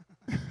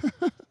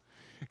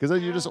because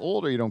then you're just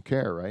older. You don't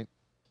care, right?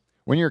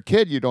 When you're a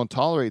kid, you don't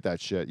tolerate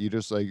that shit. You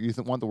just like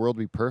want the world to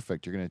be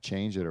perfect. You're gonna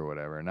change it or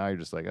whatever. And now you're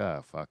just like,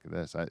 fuck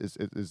this.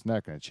 It's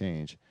not gonna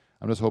change.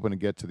 I'm just hoping to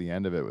get to the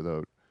end of it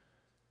without,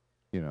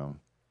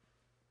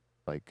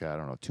 like I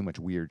don't know, too much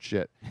weird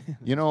shit.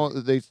 You know,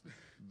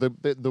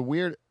 the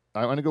weird.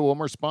 I want to go one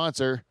more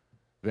sponsor.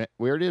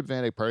 We already had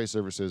Van Dyke Party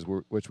Services,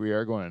 which we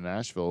are going to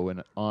Nashville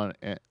on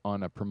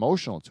a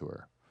promotional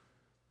tour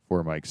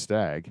for Mike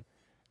Stagg,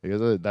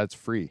 because that's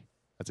free.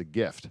 That's a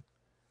gift.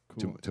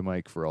 Cool. To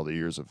Mike for all the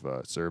years of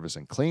service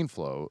and Clean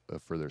Flow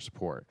for their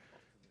support.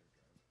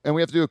 And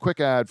we have to do a quick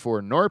ad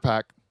for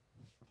Norpac.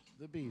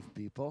 The beef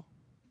people.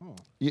 Oh.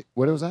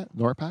 What was that?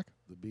 Norpac?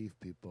 The beef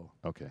people.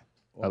 Okay.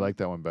 I like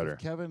that one If better.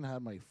 Kevin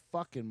had my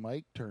fucking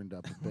mic turned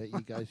up a bit,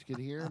 you guys could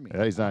hear me.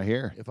 Yeah, he's not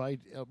here. If I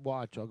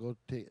watch, I'll go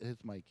take his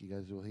mic. You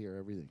guys will hear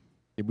everything.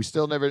 We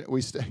still never.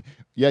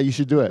 Yeah, you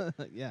should do it.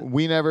 Yeah.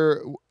 We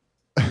never.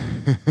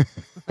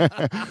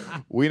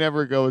 We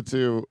never go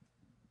to.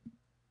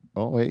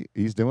 Oh wait,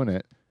 he's doing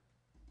it.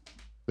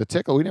 The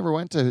tickle. We never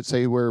went to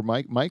say where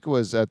Mike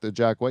was at the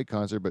Jack White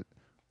concert, but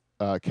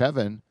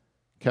Kevin's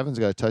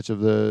got a touch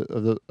of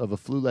a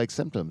flu-like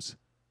symptoms,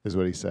 is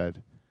what he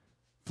said.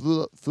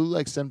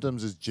 Flu-like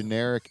symptoms is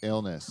generic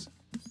illness.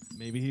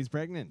 Maybe he's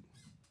pregnant.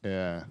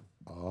 Yeah.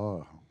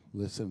 Oh,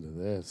 listen to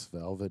this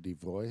velvety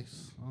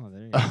voice. Oh,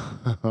 there you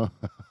go.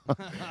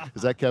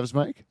 Is that Kev's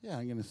mic? Yeah,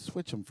 I'm gonna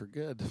switch him for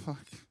good.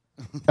 Fuck.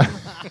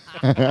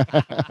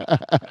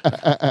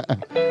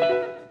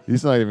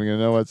 He's not even gonna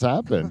know what's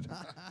happened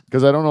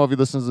because I don't know if he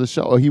listens to the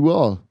show. Oh, he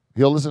will.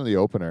 He'll listen to the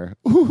opener.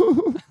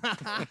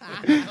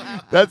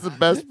 That's the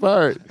best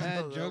part.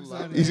 Jokes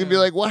on He's gonna him. be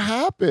like, "What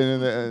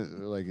happened?" And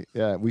we're like,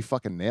 "Yeah, we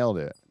fucking nailed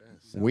it.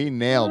 We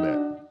nailed it."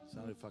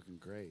 Sounded fucking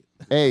great.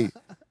 Hey,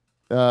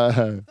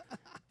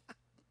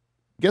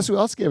 guess who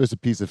else gave us a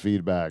piece of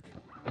feedback?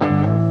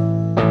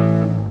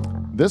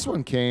 This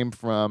one came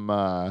from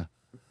live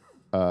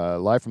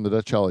from the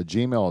Dutch Hall at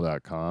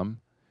gmail.com.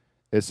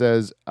 It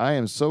says, I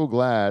am so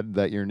glad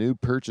that your new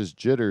purchase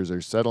jitters are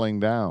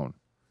settling down.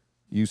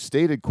 You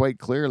stated quite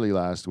clearly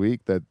last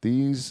week that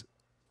these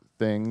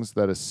things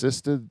that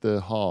assisted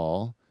the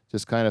hall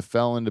just kind of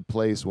fell into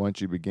place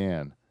once you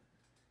began.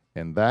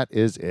 And that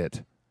is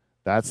it.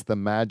 That's the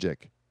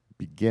magic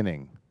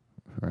beginning,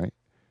 right?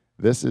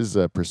 This is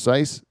the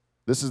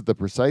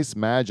precise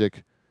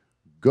magic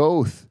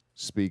Goethe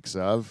speaks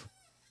of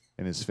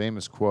in his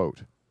famous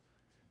quote.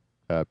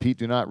 Pete,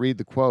 do not read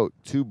the quote.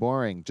 Too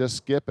boring. Just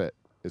skip it.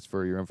 It's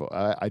for your info.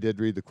 I did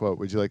read the quote.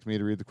 Would you like me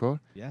to read the quote?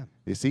 Yeah.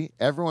 You see,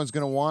 everyone's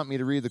going to want me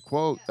to read the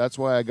quote. That's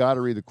why I got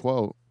to read the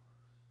quote.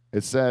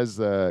 It says,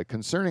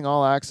 concerning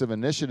all acts of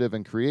initiative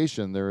and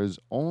creation, there is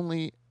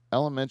only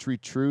elementary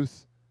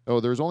truth. Oh,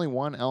 there's only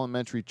one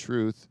elementary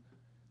truth,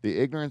 the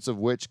ignorance of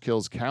which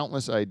kills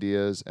countless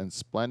ideas and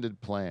splendid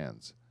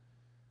plans.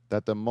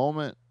 That the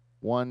moment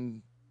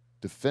one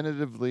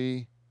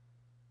definitively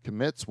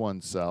commits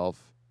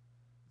oneself,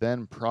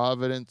 then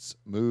providence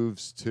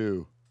moves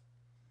too.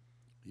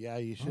 Yeah,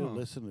 you should have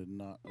listened and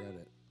not read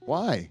it.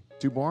 Why?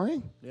 Too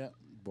boring? Yeah,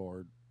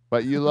 bored.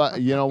 But you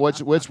know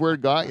which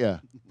word got you?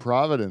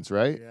 Providence,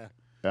 right? Yeah.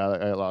 Yeah,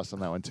 I lost on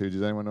that one too.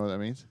 Does anyone know what that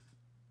means?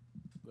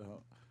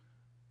 No.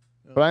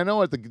 But I know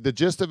what the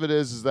gist of it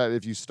is that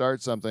if you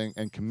start something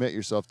and commit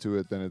yourself to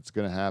it, then it's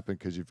going to happen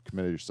because you've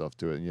committed yourself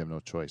to it and you have no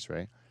choice,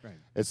 right? Right.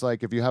 It's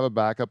like if you have a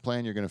backup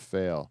plan, you're going to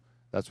fail.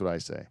 That's what I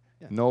say.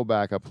 Yeah. No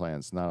backup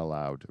plans, not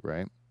allowed,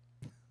 right?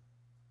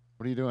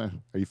 What are you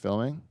doing? Are you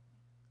filming?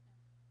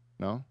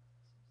 No?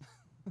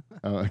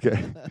 Oh,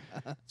 okay.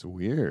 It's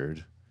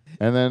weird.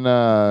 And then,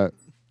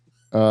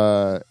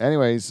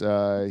 anyways,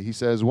 he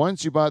says,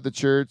 once you bought the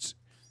church,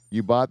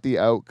 you bought the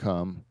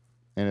outcome,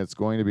 and it's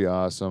going to be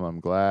awesome. I'm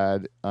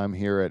glad I'm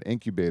here at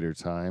incubator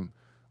time.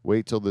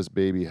 Wait till this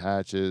baby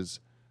hatches.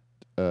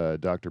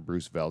 Dr.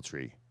 Bruce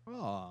Veltri.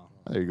 Oh,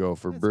 There you go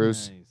for that's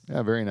Bruce. nice.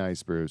 Yeah, very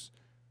nice, Bruce.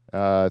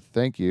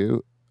 Thank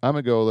you. I'm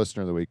going to go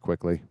listener of the week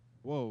quickly.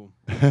 Whoa.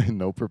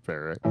 No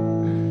prepare it.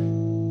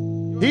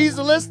 He's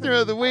the listener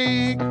of the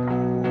week.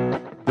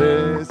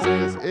 This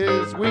is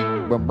his week.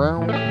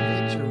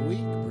 It's your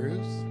week,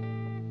 Bruce.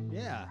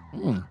 Yeah.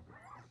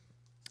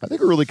 I think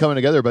we're really coming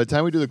together. By the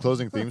time we do the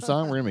closing theme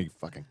song, we're gonna be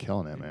fucking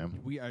killing it, man.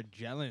 We are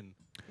gelling.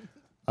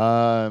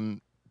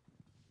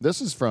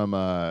 This is from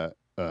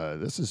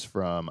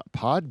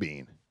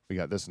Podbean. We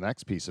got this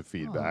next piece of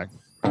feedback.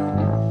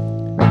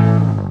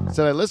 It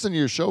said, I listened to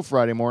your show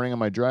Friday morning on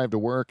my drive to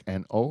work,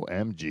 and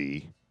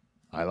OMG,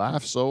 I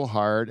laughed so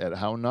hard at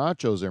how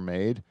nachos are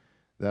made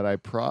that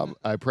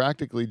I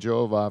practically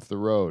drove off the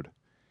road.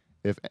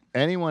 If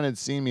anyone had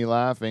seen me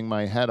laughing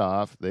my head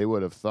off, they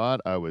would have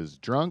thought I was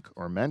drunk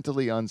or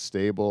mentally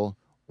unstable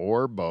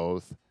or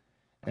both.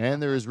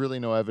 And there is really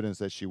no evidence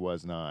that she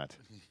was not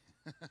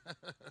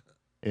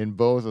in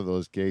both of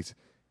those cases.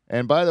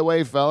 And by the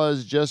way,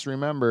 fellas, just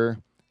remember,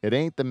 it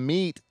ain't the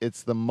meat,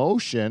 it's the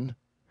motion.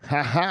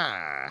 Ha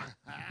ha.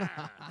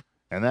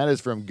 And that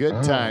is from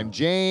Good Time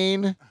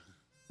Jane.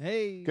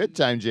 Hey. Good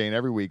Time Jane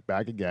every week,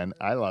 back again.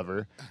 I love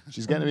her.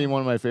 She's going to be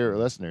one of my favorite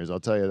listeners, I'll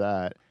tell you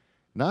that.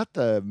 Not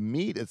the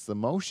meat, it's the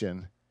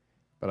motion.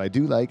 But I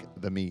do like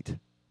the meat.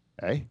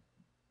 Hey?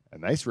 A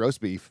nice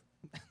roast beef.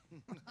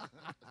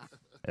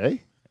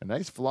 Hey? A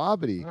nice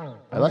flobbity.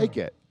 I like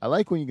it. I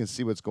like when you can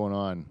see what's going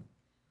on.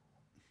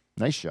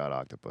 Nice shot,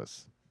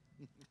 octopus.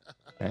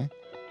 Hey?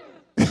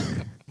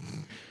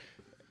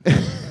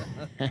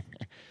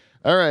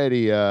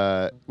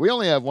 Alrighty. We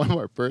only have one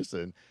more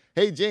person.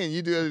 Hey, Jane,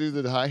 you do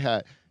the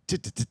hi-hat. Can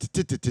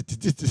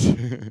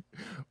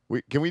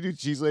we do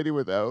Cheese Lady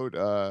without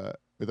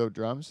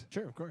drums?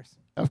 Sure, of course.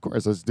 Of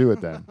course, let's do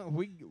it then.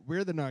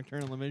 We're the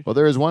Nocturnal Emission. Well,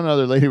 there is one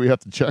other lady we have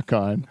to check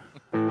on,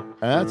 and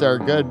that's our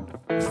good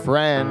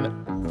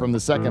friend from the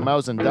Second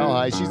Mouse in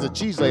Delhi. She's a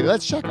cheese lady.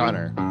 Let's check on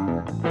her.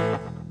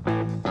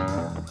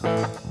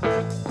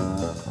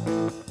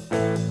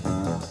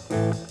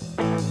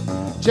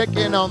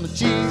 Checking on the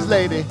cheese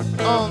lady,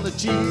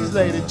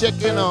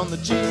 checking on the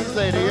cheese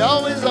lady,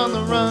 always on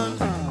the run.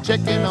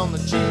 Checking on the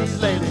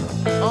cheese lady,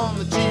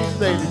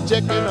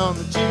 checking on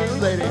the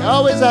cheese lady,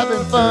 always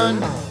having fun.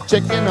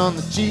 Checking on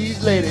the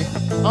cheese lady,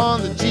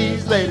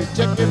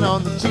 checking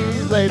on the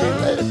cheese lady.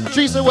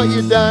 Teresa, what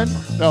you done?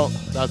 No,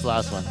 that's the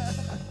last one.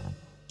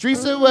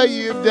 Teresa, what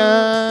you've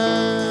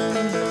done?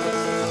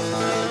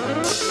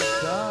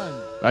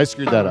 Done. I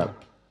screwed that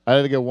up. I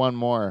had to get one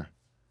more.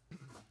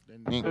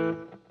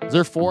 Is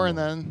there four and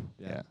then?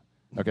 Yeah.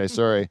 Okay,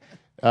 sorry.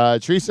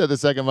 Teresa, the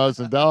Second Mouse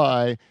in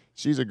Delhi,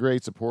 she's a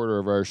great supporter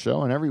of our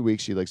show, and every week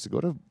she likes to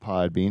go to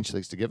Podbean. She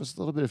likes to give us a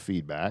little bit of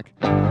feedback.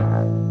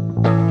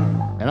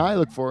 And I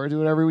look forward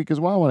to it every week as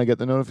well when I get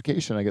the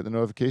notification.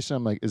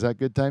 I'm like, is that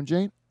Good Time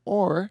Jane?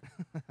 Or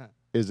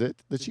is it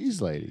the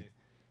Cheese Lady?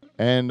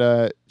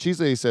 And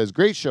Cheese Lady says,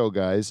 great show,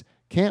 guys.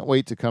 Can't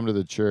wait to come to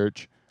the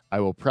church. I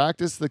will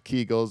practice the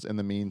Kegels in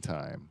the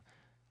meantime.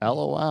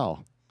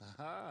 LOL.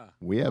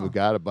 We have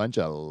got a bunch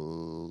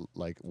of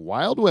like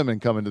wild women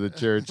coming to the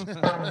church.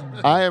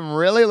 I am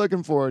really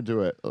looking forward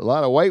to it. A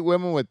lot of white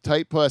women with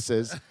tight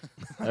pusses.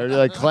 They're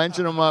like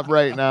clenching them up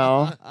right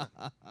now.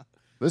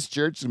 This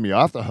church is going to be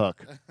off the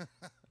hook.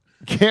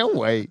 Can't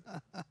wait.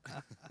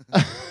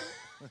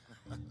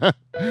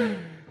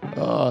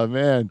 Oh,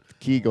 man.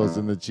 Kegels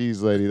in the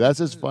cheese lady. That's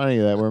just funny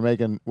that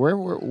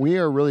we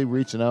are really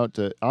reaching out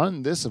to,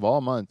 on this of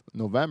all month,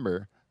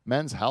 November,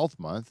 Men's Health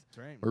Month. That's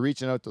right. We're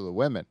reaching out to the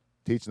women,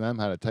 teaching them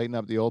how to tighten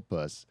up the old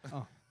puss.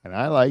 Oh. And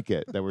I like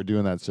it that we're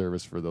doing that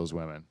service for those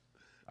women.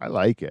 I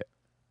like it.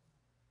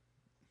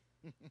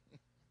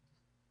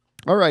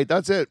 All right,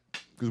 that's it.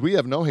 Because we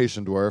have no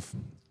Haitian dwarf.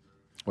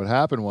 What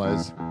happened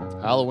was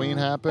Halloween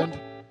happened,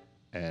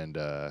 and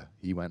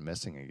he went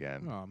missing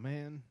again. Oh,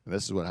 man. And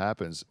this is what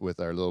happens with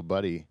our little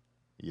buddy.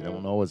 You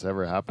don't know what's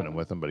ever happening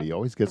with him, but he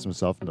always gets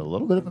himself into a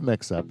little bit of a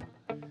mix-up.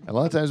 And a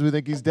lot of times we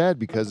think he's dead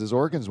because his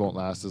organs won't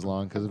last as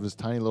long because of his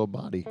tiny little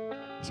body.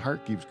 His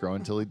heart keeps growing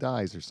until he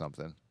dies or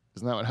something.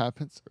 Isn't that what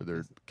happens? Or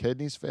their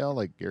kidneys fail,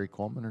 like Gary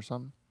Coleman or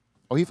something?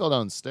 Oh, he fell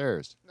down the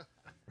stairs.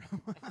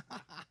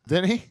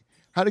 Didn't he?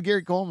 How did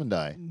Gary Coleman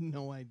die?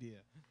 No idea.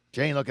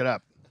 Jane, look it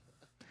up.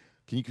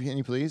 Can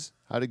you please?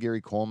 How did Gary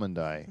Coleman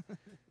die?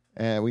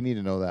 We need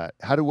to know that.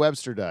 How did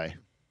Webster die?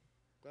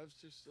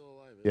 Webster's still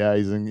alive. Yeah,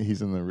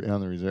 he's on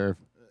the reserve.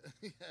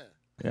 Yeah.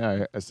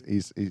 Yeah,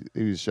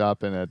 he was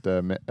shopping at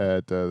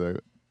the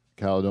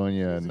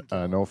Caledonia and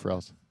No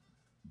Frills.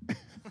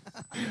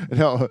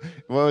 No,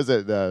 what was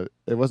it?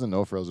 It wasn't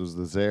No Frills. It was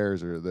the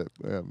Zares or the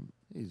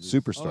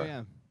Superstore. Oh,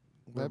 yeah.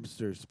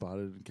 Webster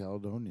spotted in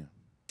Caledonia.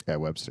 Yeah,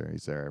 Webster.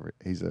 He's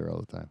there all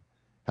the time.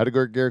 How did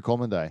Gary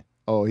Coleman die?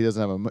 Oh, she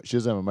doesn't have a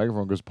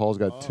microphone because Paul's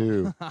got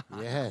two.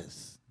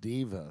 Yes,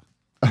 diva.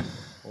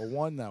 Well,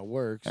 one that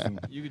works, and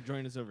You could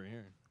join us over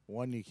here.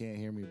 one you can't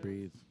hear me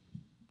breathe.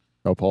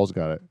 Oh, Paul's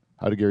got it.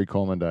 How did Gary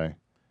Coleman die?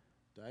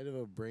 Died of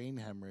a brain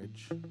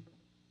hemorrhage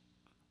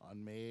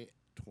on May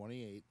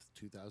 28th,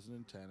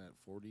 2010 at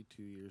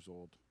 42 years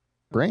old.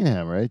 Brain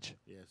hemorrhage.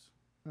 Yes.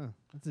 Huh.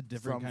 That's a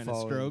different From kind of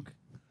falling. stroke.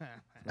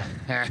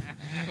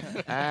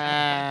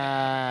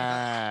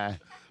 Ah.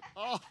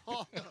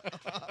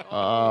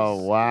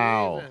 Oh,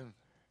 wow. Steven.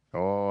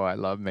 Oh, I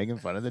love making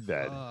fun of the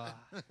dead.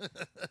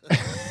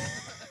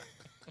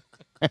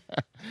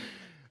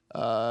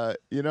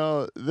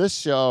 This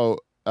show,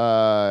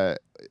 I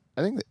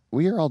think that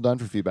we are all done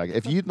for feedback.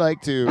 If you'd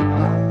like to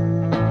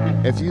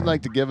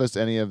give us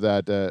any of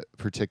that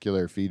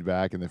particular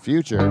feedback in the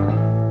future,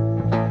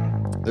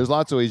 there's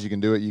lots of ways you can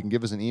do it. You can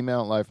give us an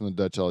email at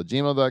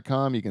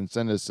livefromthedutchhall@gmail.com. You can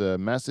send us a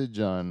message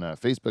on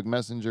Facebook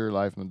Messenger,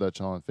 Live from the Dutch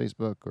Hall on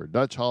Facebook, or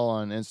Dutch Hall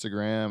on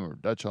Instagram, or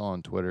Dutch Hall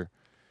on Twitter.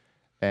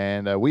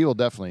 And we will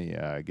definitely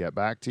get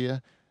back to you.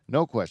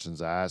 No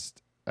questions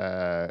asked.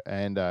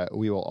 And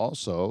we will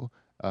also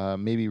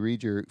maybe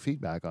read your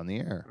feedback on the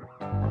air.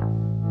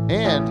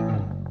 And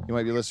you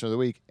might be listener of the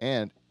week.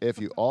 And if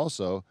you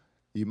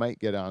might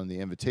get on the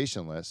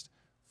invitation list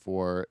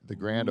for the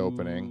grand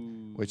opening,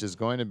 which is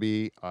going to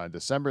be on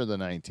December the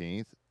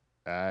 19th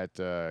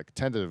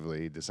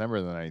tentatively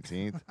December the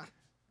 19th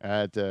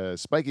at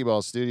Spiky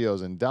Ball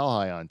Studios in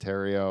Delhi,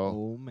 Ontario.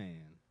 Oh,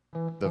 man.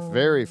 The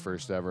very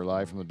first ever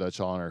Live from the Dutch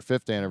Hall on our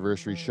 5th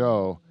anniversary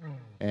show.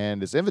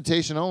 And it's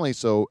invitation only,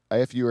 so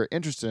if you are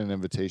interested in an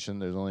invitation,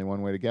 there's only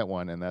one way to get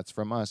one, and that's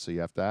from us. So you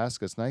have to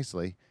ask us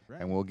nicely,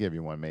 and we'll give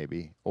you one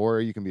maybe.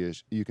 Or you can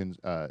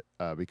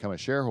become a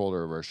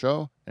shareholder of our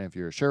show, and if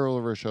you're a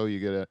shareholder of our show, you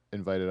get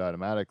invited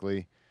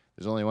automatically.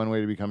 There's only one way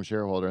to become a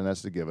shareholder, and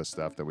that's to give us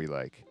stuff that we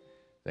like.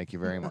 Thank you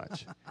very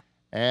much.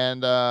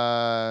 And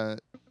I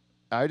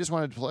just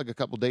wanted to plug a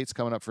couple dates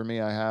coming up for me.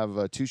 I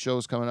have 2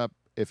 shows coming up.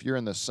 If you're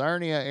in the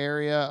Sarnia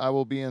area, I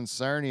will be in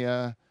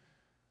Sarnia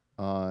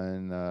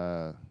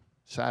on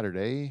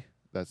Saturday.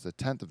 That's the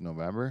 10th of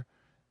November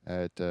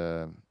at,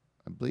 I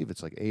believe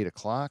it's like 8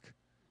 o'clock.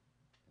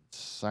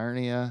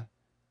 Sarnia.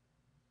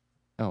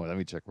 Oh, let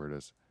me check where it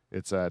is.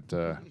 It's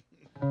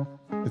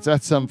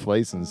at some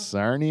place in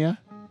Sarnia.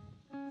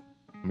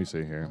 Let me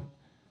see here.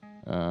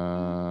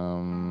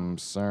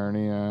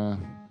 Sarnia.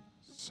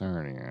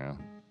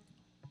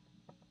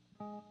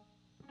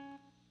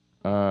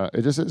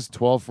 It just says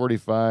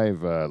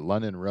 1245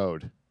 London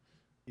Road.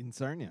 In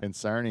Sarnia. In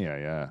Sarnia,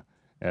 yeah.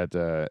 At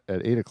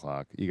 8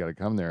 o'clock. You got to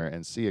come there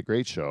and see a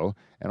great show.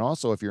 And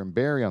also, if you're in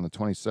Barrie on the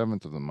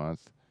 27th of the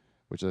month,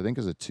 which I think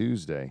is a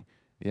Tuesday,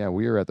 yeah,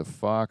 we are at the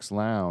Fox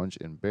Lounge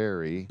in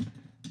Barrie.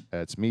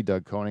 It's me,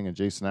 Doug Koning, and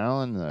Jason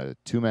Allen,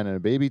 2 Men and a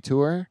Baby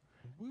tour.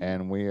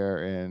 And we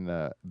are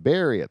in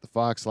Barrie at the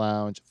Fox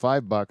Lounge.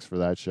 $5 for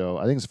that show.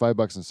 I think it's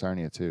 $5 in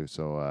Sarnia, too.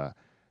 So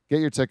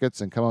get your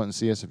tickets and come out and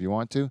see us if you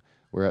want to.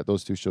 We're at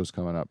those 2 shows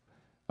coming up.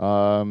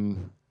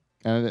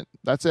 And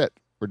that's it.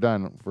 We're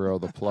done for all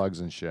the plugs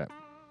and shit.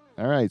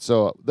 All right,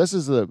 so this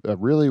is a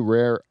really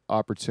rare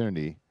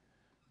opportunity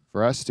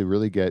for us to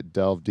really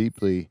delve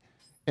deeply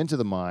into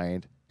the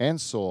mind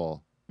and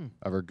soul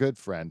of our good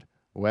friend,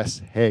 Wes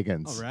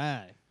Higgins. All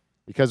right.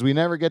 Because we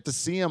never get to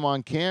see him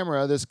on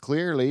camera this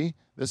clearly.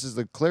 This is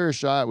the clearest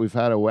shot we've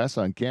had of Wes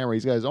on camera.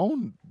 He's got his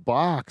own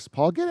box.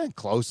 Paul, get in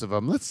close of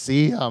him. Let's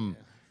see him.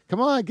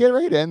 Come on, get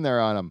right in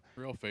there on him.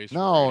 Real face. for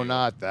No, radio.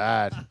 not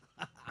that.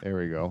 There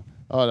we go.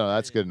 Oh, no,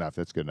 that's good enough.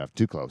 That's good enough.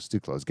 Too close.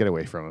 Get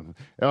away from him.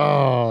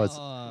 Oh, it's...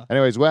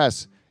 Anyways,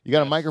 Wes, you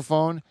got a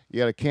microphone. You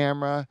got a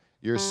camera.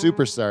 You're a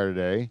superstar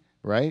today,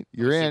 right?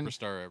 You're I'm a in.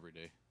 superstar every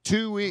day.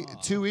 2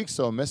 weeks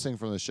though missing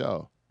from the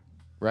show,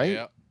 right?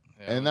 Yeah.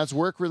 Yeah, And that's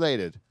work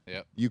related.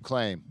 Yep. You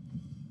claim.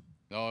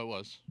 No, it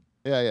was.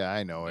 Yeah,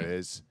 I know it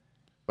is.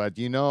 But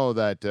you know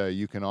that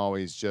you can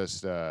always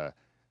just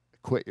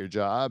quit your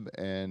job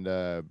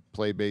and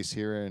play bass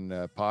here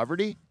in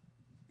poverty.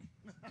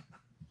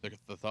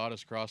 The thought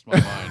has crossed my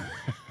mind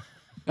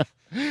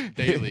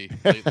daily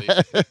lately.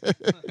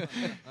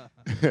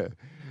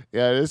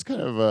 Yeah, it is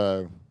kind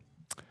of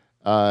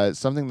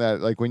something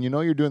that, like, when you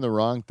know you're doing the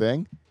wrong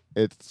thing,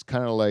 it's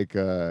kind of like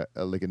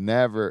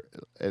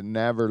it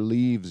never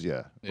leaves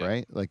you, Yeah.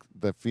 right? Like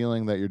the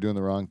feeling that you're doing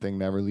the wrong thing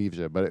never leaves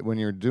you. But when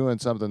you're doing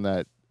something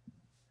that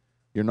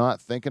you're not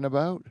thinking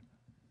about,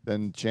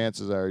 then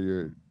chances are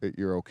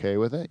you're okay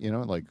with it. You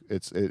know, like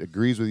it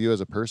agrees with you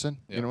as a person.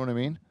 Yeah. You know what I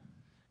mean?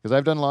 Because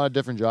I've done a lot of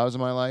different jobs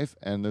in my life,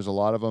 and there's a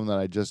lot of them that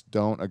I just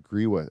don't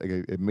agree with. Like,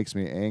 it makes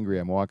me angry.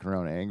 I'm walking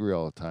around angry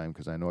all the time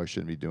because I know I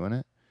shouldn't be doing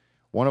it.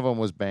 One of them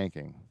was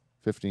banking.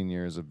 15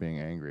 years of being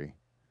angry,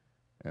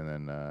 and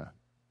then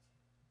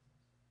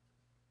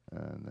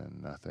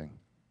nothing.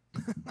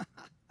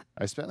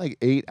 I spent like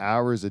 8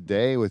 hours a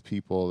day with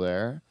people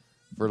there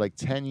for like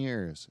 10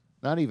 years.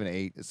 Not even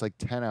 8. It's like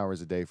 10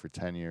 hours a day for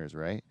 10 years,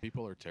 right?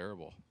 People are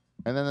terrible.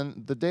 And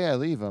then the day I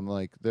leave, I'm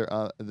like,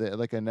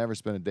 like I never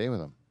spent a day with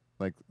them.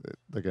 Like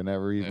I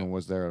never even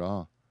was there at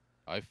all.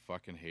 I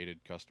fucking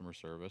hated customer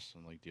service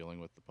and like dealing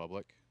with the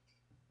public.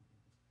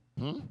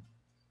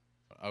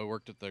 I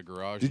worked at the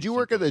garage. Did you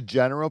work at the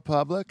general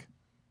public?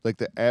 Like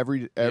the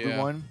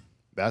everyone? Yeah.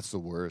 That's the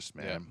worst,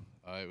 man.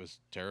 Yeah. It was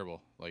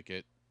terrible. Like,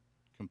 it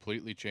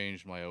completely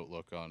changed my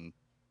outlook on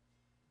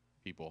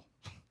people.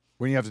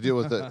 When you have to deal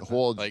with the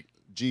whole Like,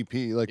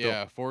 GP, like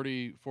yeah,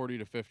 40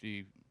 to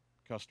 50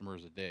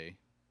 customers a day,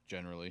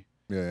 generally.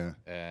 yeah.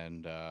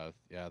 And,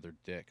 they're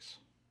dicks.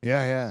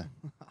 Yeah.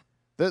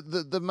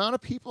 The amount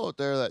of people out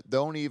there that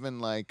don't even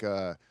like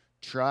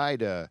try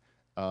to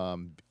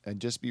and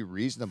just be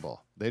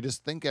reasonable. They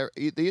just think they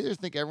either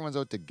think everyone's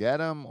out to get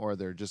them, or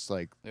they're just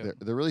like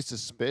they're really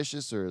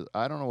suspicious, or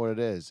I don't know what it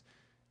is,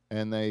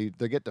 and they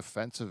get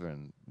defensive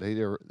and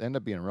they end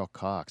up being real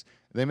cocks.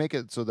 They make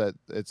it so that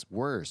it's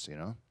worse. You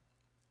know,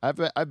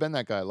 I've been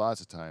that guy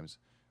lots of times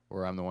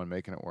where I'm the one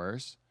making it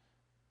worse.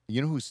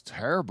 You know who's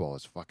terrible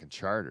is fucking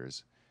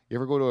Charters. You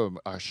ever go to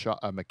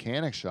a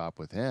mechanic shop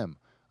with him?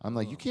 I'm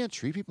like, you can't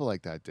treat people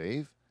like that,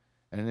 Dave.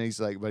 And then he's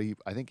like, but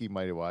I think he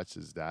might have watched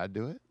his dad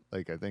do it.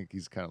 Like, I think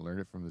he's kind of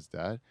learned it from his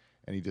dad,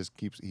 and he just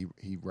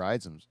he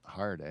rides him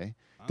hard, eh?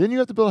 Huh? Didn't you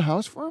have to build a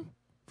house for him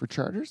for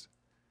Charters?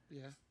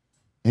 Yeah.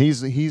 And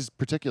he's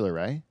particular,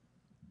 right?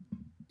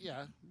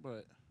 Yeah,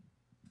 but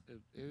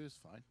it was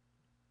fine.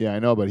 Yeah, I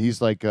know, but he's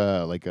like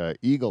a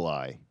eagle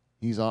eye.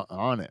 He's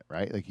on it,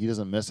 right? Like, he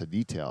doesn't miss a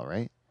detail,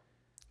 right?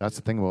 That's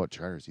the thing about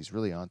Charters. He's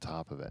really on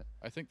top of it.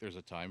 I think there's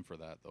a time for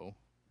that, though.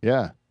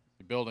 Yeah.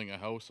 Building a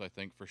house, I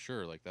think, for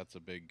sure. Like, that's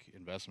a big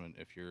investment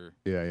if you're...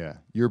 Yeah.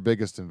 Your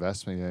biggest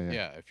investment, yeah.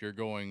 Yeah, if you're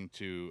going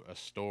to a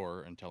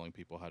store and telling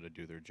people how to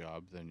do their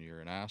job, then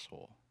you're an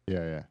asshole.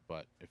 Yeah.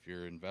 But if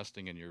you're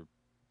investing in your...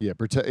 Yeah,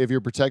 if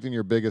you're protecting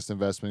your biggest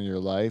investment in your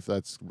life,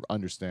 that's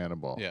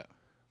understandable. Yeah.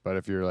 But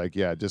if you're like,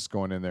 just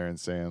going in there and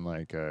saying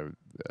like,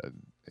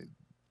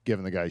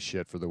 giving the guy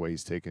shit for the way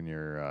he's taking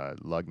your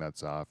lug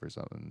nuts off or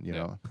something, you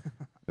know,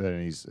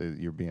 then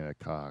you're being a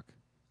cock.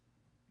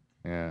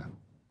 Yeah.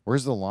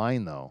 Where's the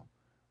line though?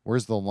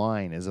 Where's the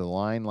line? Is it a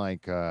line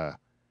like let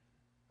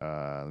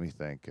me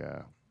think.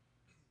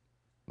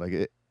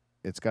 Like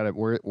it's got to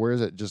where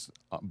is it just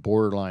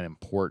borderline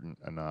important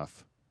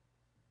enough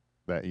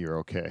that you're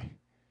okay?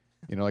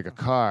 You know, like a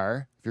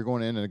car, if you're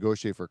going in to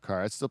negotiate for a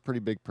car, it's still a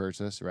pretty big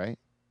purchase, right?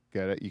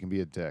 Get it? You can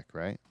be a dick,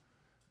 right?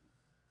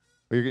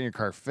 But you're getting your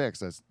car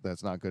fixed,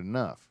 that's not good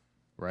enough,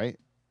 right?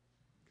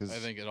 I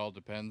think it all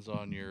depends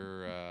on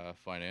your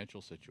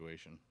financial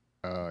situation.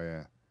 Oh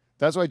yeah,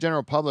 that's why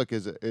general public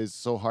is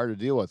so hard to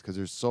deal with, because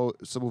there's so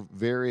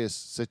various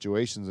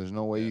situations. There's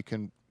no way you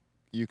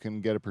can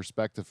get a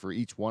perspective for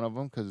each one of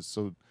them, because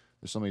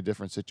there's so many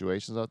different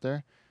situations out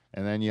there,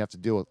 and then you have to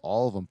deal with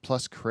all of them.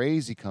 Plus,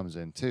 crazy comes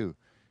in too,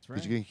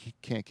 because you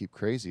can't keep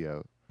crazy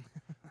out.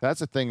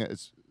 That's the thing.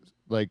 It's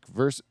like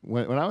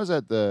when I was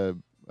at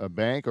a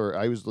bank, or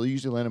I was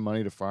usually lending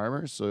money to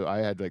farmers, so I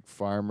had like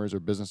farmers or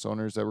business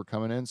owners that were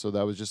coming in, so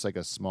that was just like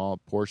a small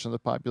portion of the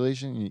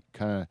population.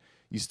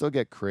 You still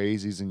get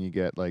crazies, and you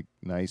get like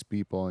nice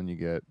people, and you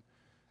get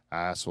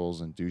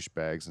assholes and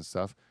douchebags and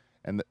stuff,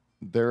 and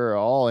they're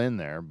all in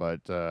there,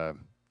 but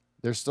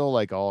they're still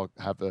like all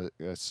have there's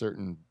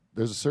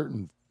a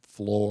certain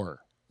floor,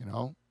 you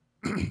know.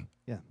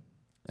 Yeah.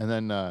 And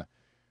then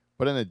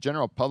but in the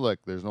general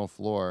public there's no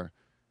floor,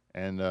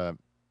 and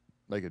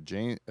like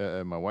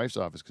my wife's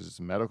office, because it's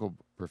a medical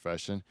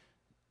profession,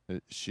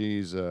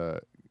 she's the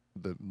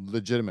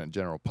legitimate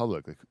general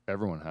public. Like,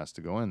 everyone has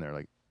to go in there,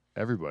 like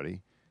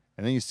everybody.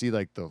 And then you see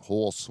like the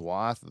whole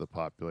swath of the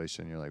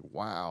population. You're like,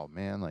 wow,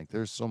 man, like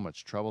there's so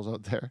much troubles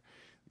out there.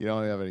 You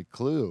don't have any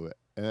clue.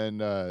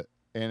 And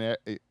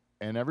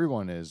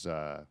everyone is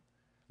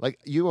like,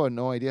 you have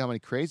no idea how many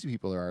crazy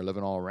people there are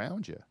living all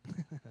around you.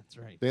 That's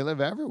right. They live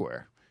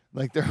everywhere.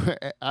 Like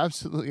they're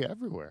absolutely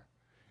everywhere.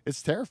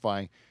 It's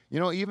terrifying. You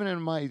know, even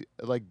in my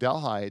like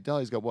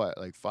Delhi's got what,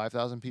 like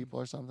 5,000 people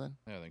or something,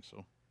 Yeah, I think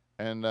so.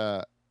 and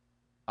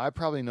I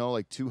probably know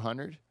like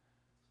 200,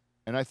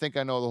 and I think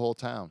I know the whole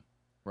town,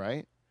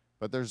 right?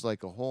 But there's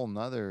like a whole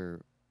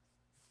nother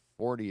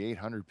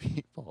 4,800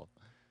 people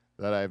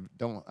that I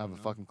don't have a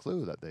fucking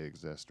clue that they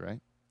exist, right?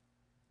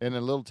 In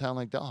a little town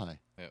like Delhi.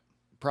 Yep.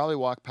 Probably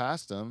walked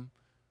past them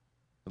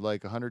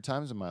like 100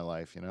 times in my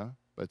life, you know,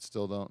 but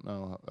still don't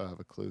know, have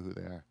a clue who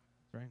they are.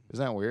 Right.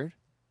 Isn't that weird?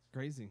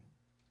 Crazy.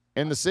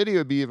 In the city, it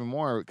would be even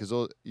more because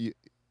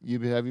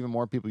you'd have even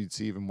more people you'd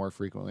see even more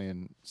frequently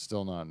and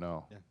still not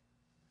know. Yeah.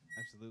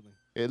 Absolutely.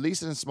 At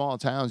least in small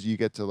towns, you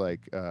get to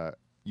like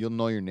you'll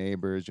know your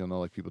neighbors, you'll know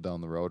like people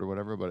down the road or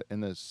whatever. But in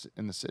the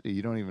city,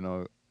 you don't even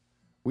know.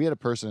 We had a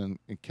person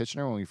in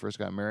Kitchener when we first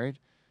got married.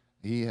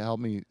 He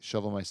helped me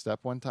shovel my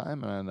step one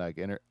time, and I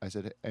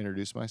said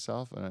introduce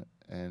myself,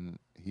 and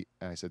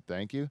I said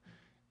thank you,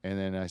 and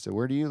then I said,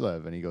 where do you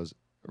live? And he goes,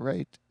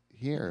 right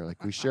here.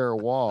 Like we share a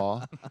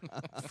wall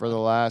for the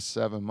last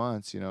 7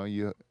 months. You know,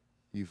 you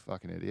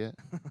fucking idiot,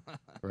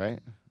 right?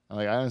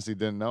 Like I honestly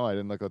didn't know. I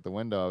didn't look out the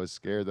window. I was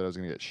scared that I was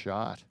gonna get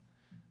shot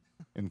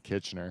in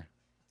Kitchener.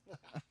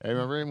 Hey,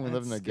 remember when we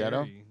lived in the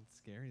ghetto? It's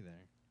scary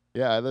there.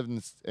 Yeah, I lived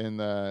in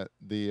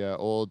the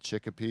old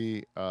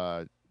Chicopee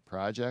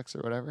projects or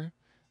whatever,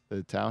 the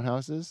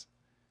townhouses,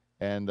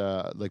 and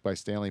like by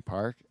Stanley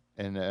Park,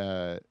 and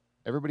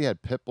everybody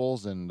had pit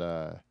bulls and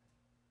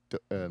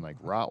like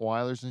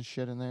Rottweilers and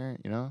shit in there.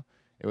 You know,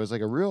 it was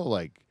like a real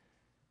like.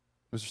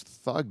 It was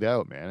thugged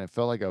out, man. It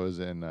felt like I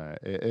was in.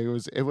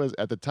 It was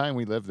at the time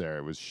we lived there.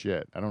 It was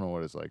shit. I don't know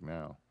what it's like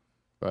now,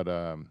 but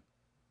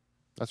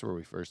that's where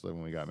we first lived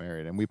when we got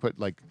married, and we put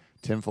like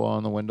tinfoil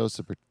on the windows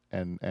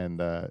and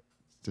to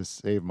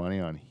save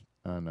money on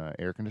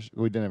air conditioning.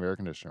 We didn't have air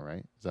conditioner,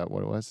 right? Is that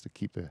what it was to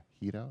keep the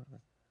heat out?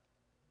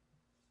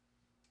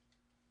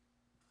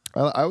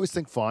 I always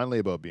think fondly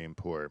about being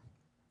poor.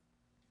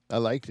 I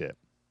liked it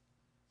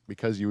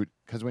because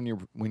when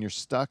you're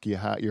stuck,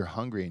 you're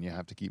hungry and you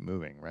have to keep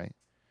moving, right?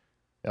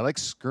 I like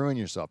screwing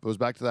yourself. It goes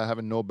back to that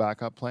having no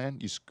backup plan.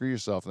 You screw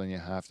yourself and then you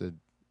have to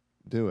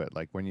do it.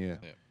 Like when you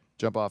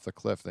jump off the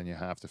cliff, then you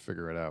have to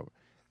figure it out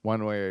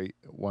one way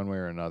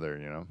or another.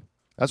 You know,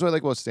 that's what I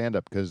like about stand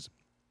up because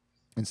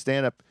in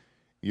stand up,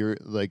 you're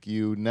like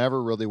you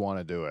never really want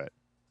to do it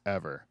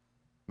ever.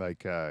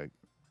 Like I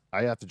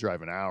have to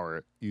drive an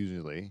hour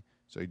usually,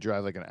 so you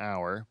drive like an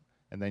hour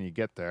and then you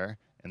get there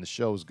and the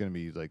show is gonna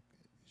be like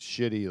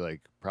shitty,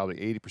 like probably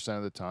 80%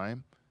 of the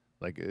time.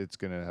 Like it's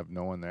gonna have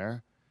no one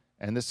there.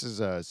 And this is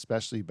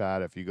especially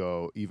bad if you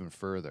go even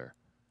further.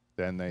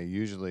 Then they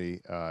usually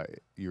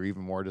you're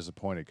even more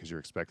disappointed because you're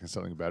expecting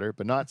something better.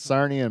 But not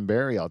Sarnia and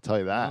Barrie, I'll tell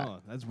you that.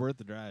 Oh, that's worth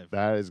the drive.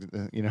 That is,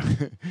 you know,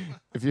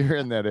 if you're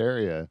in that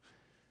area.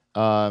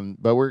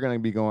 But we're going to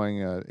be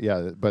going,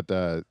 but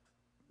a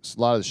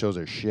lot of the shows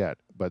are shit.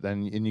 But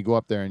then and you go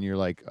up there and you're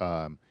like,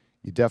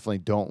 you definitely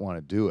don't want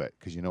to do it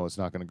because you know it's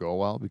not going to go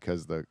well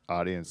because the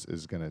audience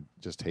is going to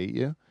just hate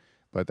you.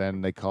 But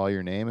then they call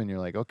your name and you're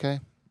like, okay,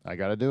 I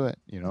got to do it.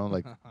 You know,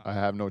 like I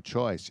have no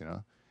choice, you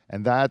know.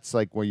 And that's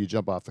like where you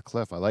jump off the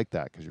cliff. I like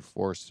that because you're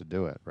forced to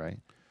do it, right?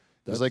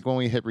 It's like when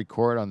we hit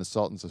record on the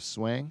Sultans of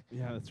Swing.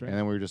 Yeah, that's right. And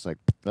then we were just like,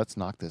 let's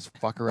knock this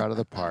fucker out of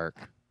the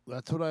park.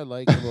 That's what I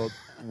like about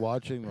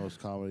watching those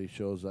comedy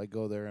shows. I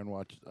go there and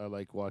watch. I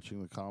like watching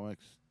the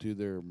comics do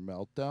their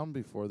meltdown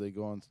before they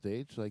go on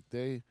stage. Like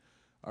they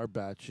are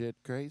batshit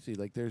crazy.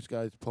 Like there's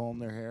guys pulling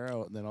their hair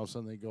out, and then all of a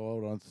sudden they go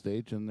out on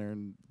stage and they're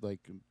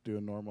like do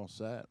a normal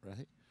set,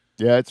 right?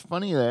 Yeah, it's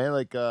funny, eh?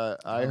 Like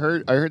I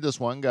heard this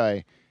one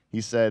guy. He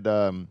said,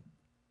 I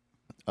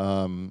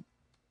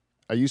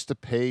used to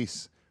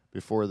pace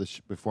before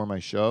before my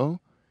show,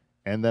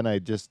 and then I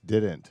just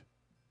didn't,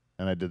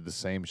 and I did the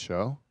same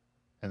show,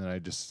 and then I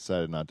just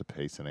decided not to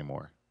pace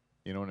anymore.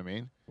 You know what I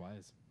mean?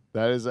 Wise.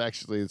 That is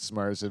actually the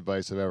smartest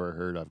advice I've ever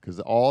heard of, because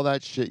all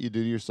that shit you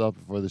do to yourself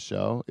before the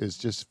show is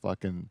just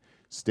fucking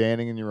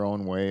standing in your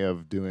own way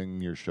of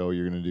doing your show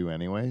you're gonna do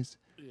anyways.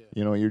 Yeah.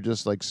 You know, you're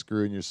just like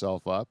screwing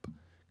yourself up.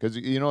 Because,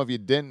 you know, if you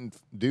didn't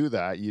do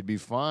that, you'd be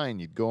fine.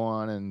 You'd go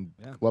on and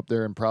go up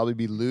there and probably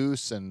be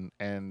loose and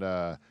in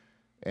the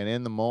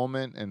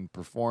moment and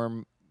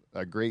perform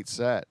a great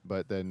set.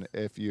 But then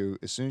as soon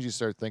as you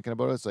start thinking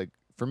about it, it's like,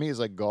 for me, it's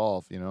like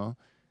golf, you know?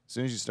 As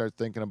soon as you start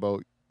thinking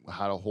about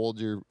how to hold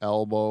your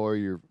elbow or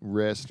your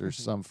wrist or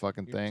some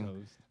fucking thing,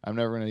 toes. I'm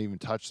never going to even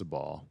touch the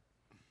ball.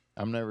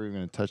 I'm never even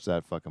going to touch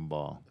that fucking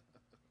ball.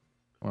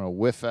 I'm going to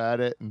whiff at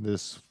it and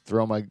just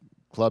throw my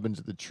club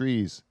into the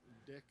trees.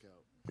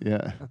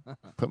 Yeah,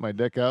 put my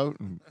dick out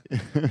and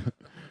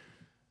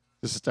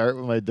just start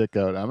with my dick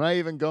out. I'm not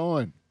even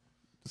going.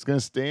 Just gonna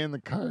stay in the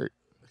cart.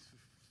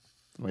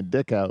 My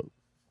dick out.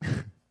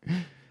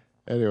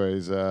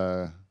 Anyways,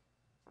 what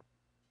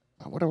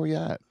are we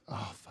at?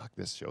 Oh fuck,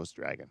 this show's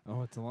dragging.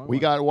 Oh, it's a long. We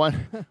got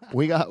one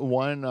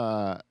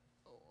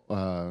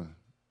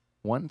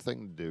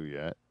thing to do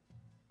yet.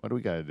 What do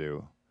we got to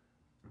do?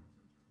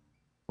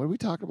 What did we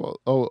talk about?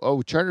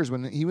 Oh, Charters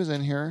when he was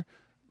in here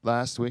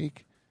last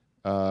week.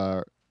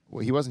 Well,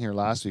 he wasn't here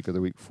last week or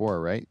the week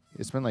before, right?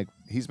 It's been like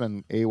he's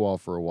been AWOL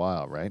for a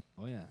while, right?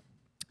 Oh yeah.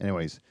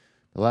 Anyways,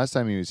 the last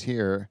time he was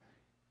here,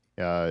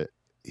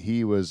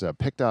 he was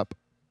picked up.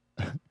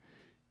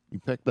 He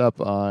picked up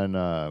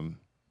on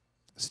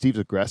Steve's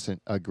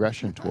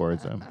aggression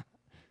towards him.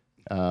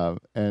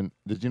 And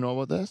did you know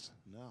about this?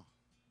 No.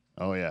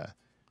 Oh yeah,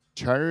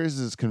 Charters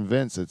is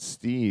convinced that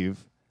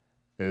Steve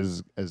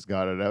has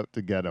got it out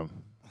to get him.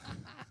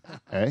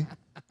 Hey,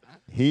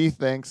 he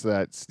thinks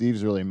that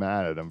Steve's really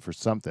mad at him for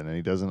something, and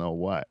he doesn't know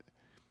what.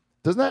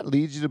 Doesn't that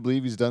lead you to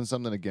believe he's done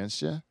something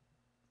against you?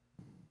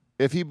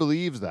 If he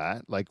believes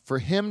that, like for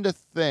him to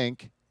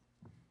think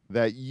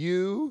that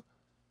you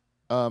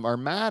are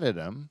mad at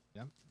him,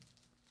 Yeah.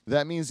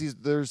 that means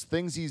there's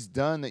things he's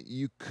done that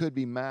you could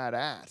be mad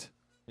at.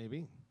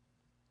 Maybe.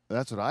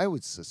 That's what I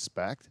would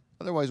suspect.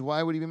 Otherwise,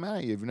 why would he be mad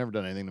at you? You've never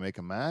done anything to make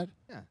him mad.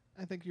 Yeah,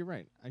 I think you're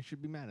right. I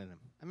should be mad at him.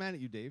 I'm mad at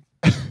you, Dave.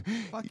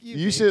 Fuck you.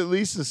 You Dave. should at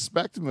least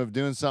suspect him of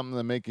doing something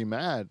to make you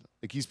mad.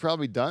 Like he's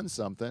probably done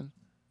something.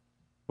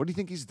 What do you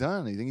think he's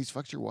done? You think he's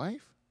fucked your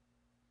wife?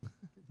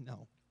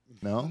 No.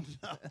 No.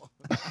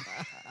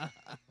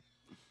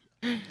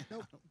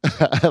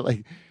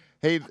 Like,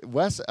 hey,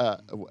 Wes.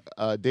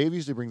 Dave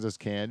usually brings us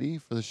candy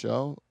for the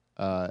show,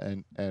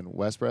 and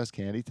Wes brought us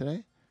candy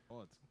today.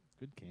 Oh, it's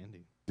good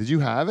candy. Did you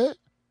have it?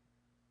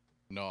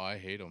 No, I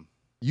hate them.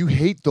 You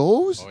hate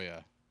those? Oh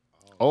yeah.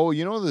 Oh,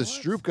 you know the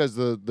Stroopkas,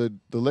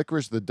 the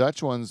licorice, the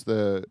Dutch ones,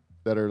 that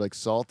are like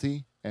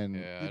salty and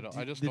Yeah,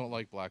 I just don't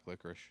like black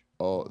licorice.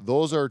 oh,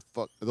 those are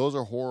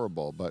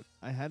horrible, but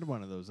I had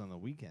one of those on the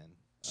weekend.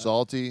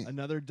 salty.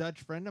 Another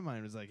Dutch friend of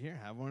mine was like, "Here,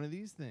 have one of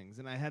these things,"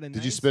 and I had a Did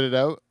nice you spit it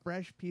out?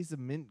 fresh piece of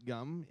mint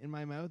gum in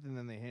my mouth, and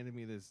then they handed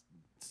me this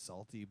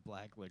salty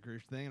black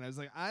licorice thing, and I was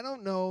like, "I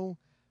don't know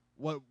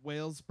what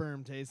whale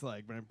sperm tastes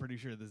like, but I'm pretty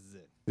sure this is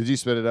it." Did you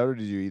spit it out or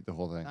did you eat the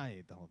whole thing? I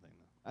ate the whole thing.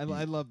 Though.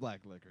 I love black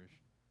licorice.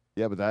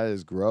 Yeah, but that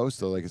is gross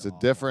though. Like it's a awful.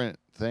 different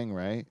thing,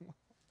 right?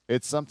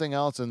 It's something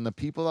else, and the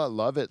people that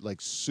love it, like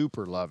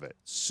super love it,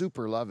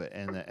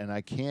 and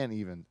I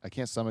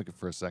can't stomach it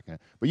for a second.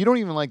 But you don't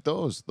even like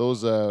those.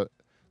 Those are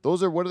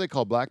what are they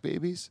called? Black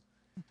babies?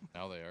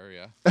 Now they are,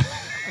 yeah.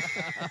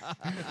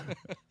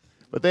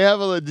 But they have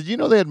did you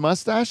know they had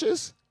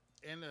mustaches?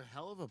 And a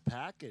hell of a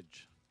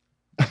package.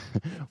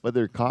 What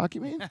their cock?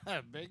 You mean?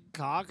 Big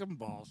cock and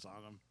balls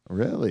on them.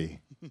 Really?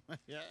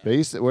 Yeah.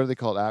 What are they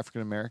called?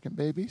 African American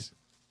babies?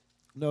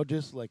 No,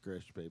 just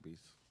licorice babies.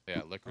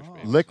 Yeah, licorice Oh.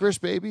 babies. Licorice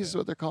babies is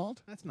what they're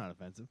called? That's not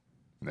offensive.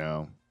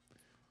 No.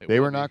 It They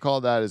will were be. not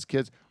called that as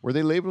kids. Were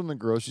they labeled in the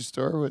grocery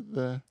store with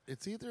the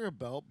It's either a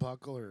belt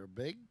buckle or a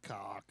big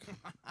cock.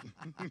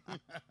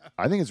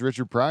 I think it's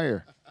Richard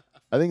Pryor.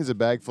 I think it's a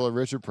bag full of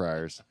Richard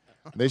Pryors.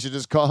 They should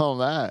just call him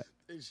that.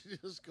 They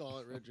should just call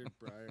it Richard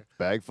Pryor.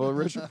 Bag full of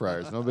Richard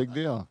Pryors. No big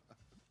deal.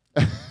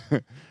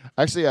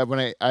 Actually,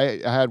 when I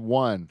had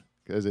one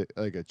because it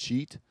like a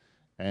cheat,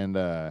 and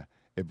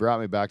it brought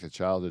me back to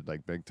childhood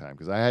like big time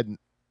because I hadn't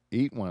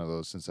eaten one of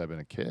those since I've been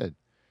a kid.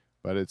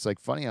 But it's like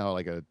funny how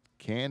like a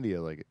candy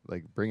like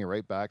bring it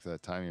right back to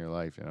that time in your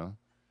life, you know.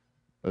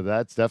 But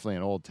that's definitely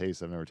an old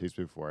taste I've never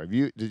tasted before. Have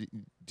you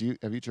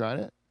tried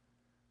it?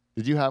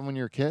 Did you have when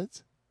you were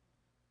kids?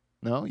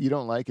 No, you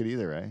don't like it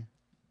either, eh?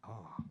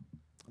 Oh,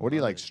 What do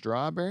you love like? it.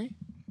 Strawberry?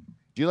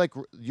 Do you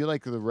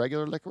like the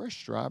regular licorice?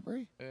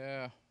 Strawberry?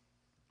 Yeah.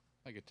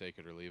 I could take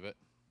it or leave it.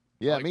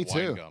 I Yeah, like me wine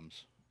too.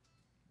 Gums.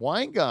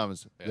 Wine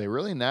gums. Yeah. They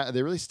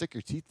really stick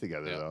your teeth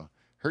together Yeah. though.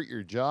 Hurt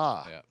your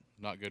jaw. Yeah.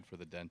 Not good for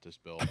the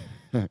dentist bill.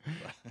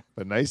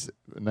 But nice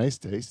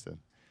tasting.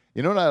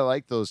 You know what I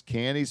like? Those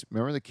candies.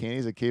 Remember the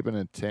candies that came in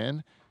a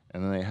tin,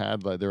 and then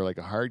they were like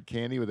a hard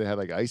candy, but they had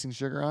like icing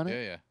sugar on it.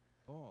 Yeah, yeah.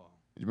 Oh,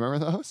 You remember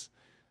those?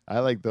 I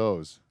like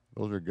those.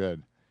 Those were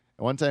good.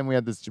 And one time we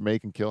had this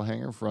Jamaican kill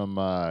hanger from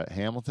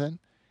Hamilton,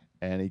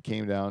 and he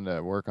came down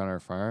to work on our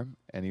farm,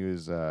 and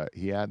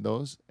he had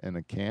those in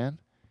a can,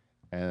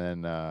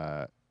 and then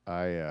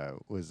I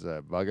was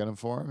bugging him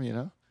for him, you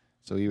know.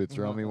 So he would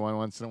throw me one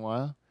once in a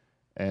while,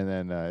 and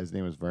then his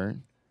name was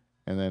Vern.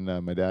 And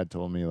then my dad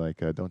told me like,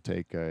 don't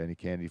take any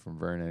candy from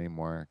Vern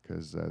anymore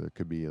because there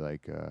could be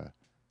like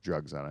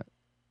drugs on it.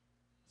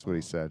 That's what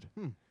he said.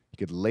 Hmm. You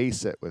could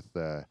lace it with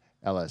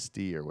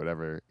LSD or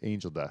whatever,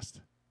 angel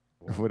dust,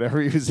 or whatever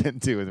he was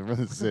into in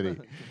the city.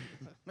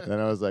 And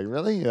I was like,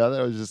 really? Yeah,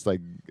 that was just like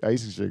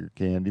icing sugar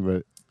candy,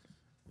 but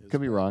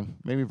could be wrong.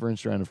 Maybe Vern's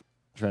trying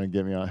to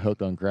get me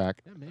hooked on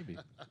crack. yeah, maybe.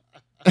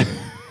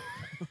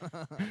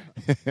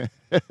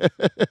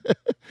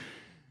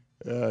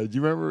 Do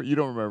you remember? You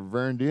don't remember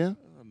Vern, do you?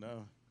 Oh,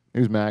 no. He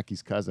was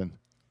Mackie's cousin. Do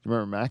you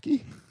remember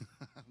Mackie?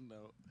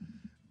 No.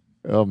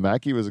 Oh,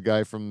 Mackie was a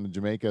guy from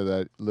Jamaica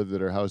that lived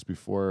at our house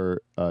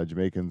before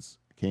Jamaicans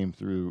came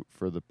through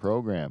for the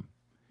program.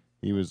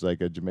 He was like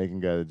a Jamaican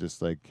guy that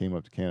just like came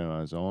up to Canada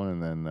on his own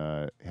and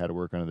then had to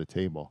work under the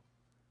table.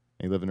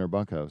 And he lived in our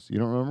bunkhouse. You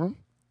don't remember him?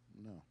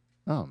 No.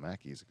 Oh,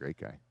 Mackie's a great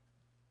guy.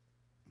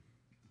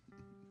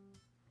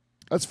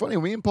 That's funny.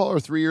 Me and Paul are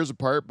 3 years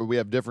apart, but we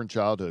have different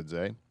childhoods,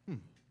 eh?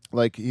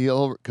 like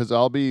because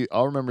I'll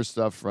remember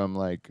stuff from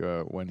like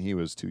when he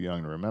was too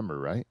young to remember,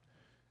 right?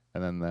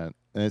 And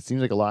it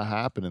seems like a lot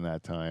happened in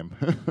that time.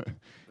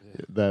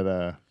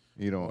 That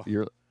Well,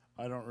 you're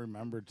I don't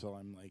remember till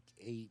I'm like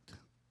 8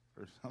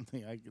 or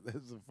something.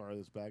 That's the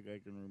farthest back I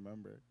can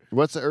remember.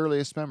 what's the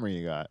earliest memory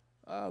you got?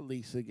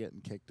 Lisa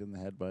getting kicked in the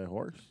head by a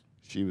horse,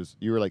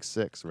 You were like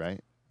 6,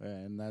 right?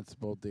 and that's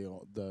about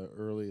the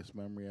earliest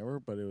memory ever.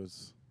 But it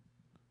was,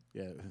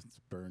 yeah, it's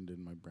burned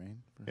in my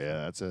brain. for sure.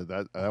 Yeah,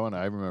 that one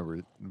I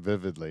remember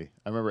vividly.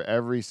 I remember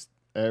every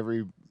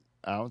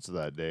ounce of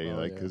that day, Oh,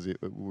 like yeah. because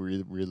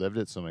we relived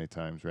it so many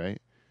times,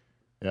 right?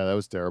 Yeah, that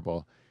was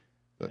terrible.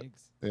 But-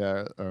 Thanks.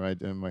 Yeah,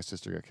 and my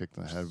sister got kicked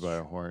in the head by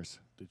a horse.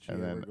 Did she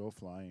And ever then- go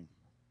flying?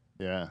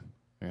 Yeah,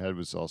 her head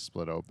was all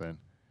split open,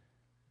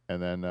 and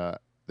then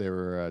they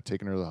were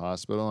taking her to the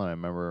hospital. And I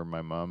remember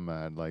my mom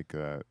had like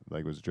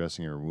was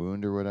dressing her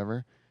wound or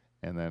whatever,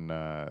 and then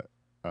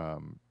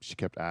she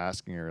kept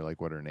asking her like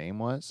what her name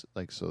was,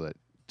 like so that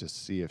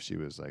just see if she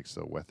was like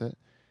still with it.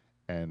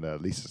 And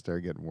Lisa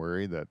started getting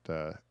worried that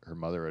her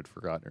mother had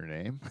forgotten her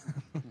name.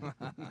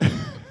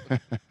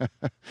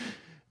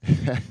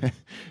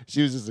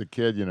 She was just a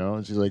kid,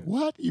 and she's like,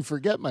 "What? You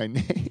forget my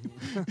name?"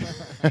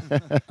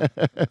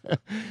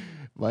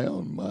 My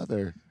own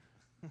mother.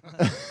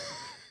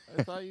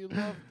 I thought you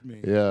loved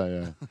me.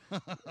 Yeah.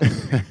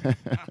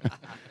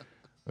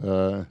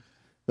 That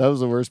was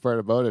the worst part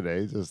about it,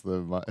 eh? Just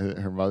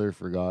her mother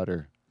forgot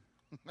her.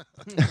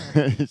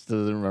 She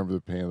doesn't remember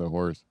the pain of the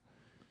horse.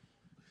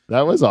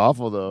 That was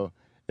awful, though.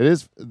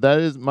 That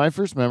is my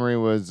first memory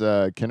was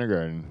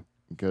kindergarten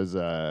because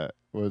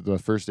was the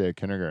first day of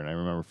kindergarten. I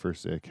remember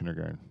first day of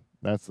kindergarten.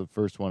 That's the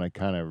first one I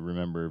kind of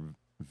remember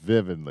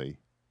vividly,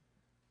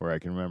 where I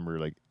can remember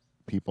like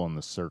people in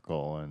the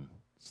circle and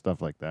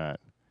stuff like that.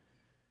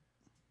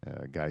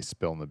 Guy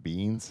spilling the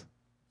beans,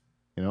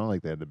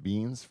 like they had the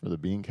beans for the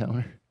bean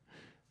counter.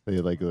 They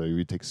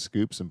we'd take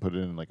scoops and put it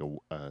in like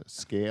a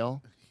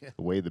scale Yeah.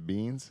 to weigh the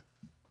beans.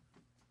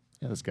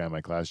 Yeah, this guy in my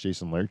class,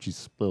 Jason Lurch, he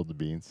spilled the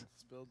beans.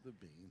 Spilled the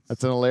beans.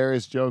 That's an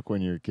hilarious joke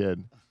when you're a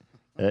kid.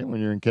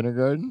 When you're in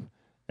kindergarten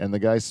and the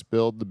guy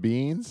spilled the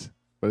beans,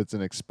 but it's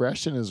an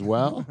expression as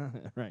well.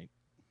 Right.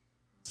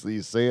 So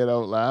you say it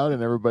out loud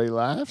and everybody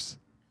laughs.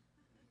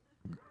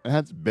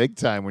 That's big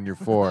time when you're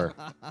 4.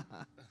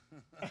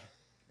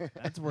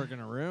 That's working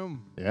a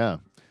room. Yeah.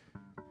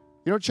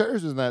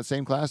 Charters was in that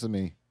same class as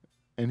me,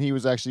 and he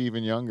was actually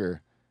even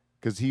younger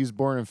because he was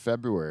born in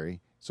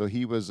February. So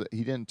he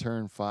didn't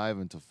turn 5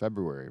 until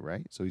February,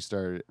 right? So he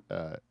started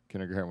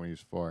kindergarten when he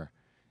was 4.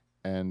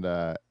 And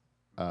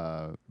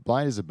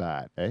blind as a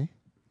bat, eh?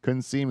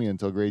 Couldn't see me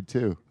until grade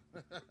 2.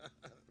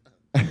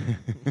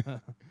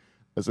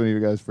 That's when he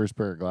got his first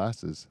pair of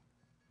glasses.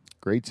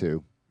 Grade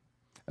 2.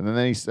 And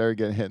then he started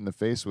getting hit in the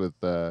face with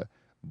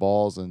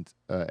balls and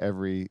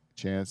every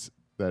chance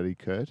that he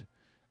could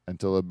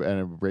until it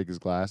would break his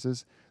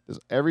glasses.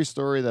 Every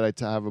story that I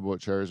have about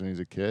Charles when he's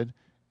a kid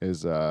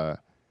is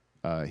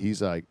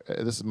he's like,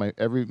 this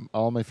is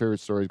all my favorite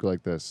stories go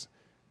like this.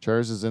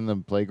 Charles is in the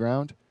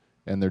playground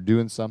and they're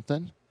doing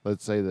something.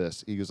 Let's say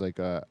this. He goes like,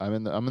 I'm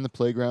in the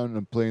playground and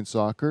I'm playing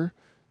soccer,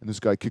 and this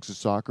guy kicks a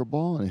soccer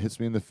ball and it hits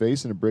me in the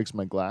face and it breaks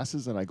my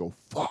glasses and I go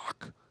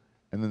fuck,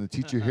 and then the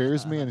teacher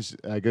hears me and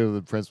I go to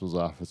the principal's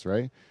office,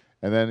 right?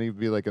 And then he'd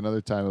be like,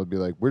 another time it'll be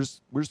like, we're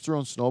just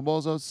throwing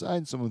snowballs outside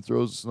and someone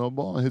throws a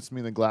snowball and hits me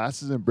in the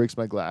glasses and breaks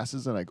my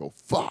glasses and I go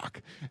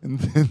fuck, and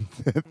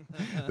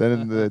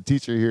then the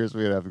teacher hears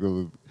me and I have to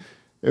go.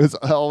 It was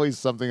always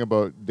something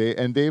about Dave,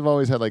 and Dave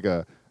always had like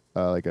a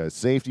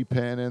safety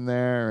pin in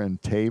there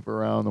and tape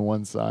around the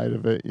one side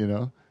of it,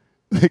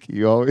 like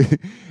he always,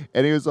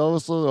 and he was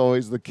also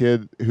always the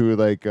kid who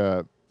like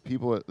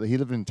people. He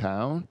lived in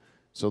town,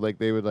 so like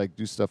they would like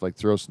do stuff like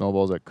throw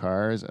snowballs at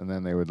cars, and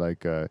then they would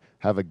like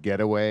have a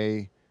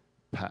getaway,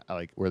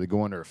 like where they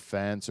go under a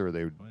fence, or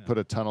they would put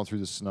a tunnel through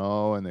the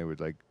snow, and they would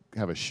like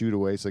have a shoot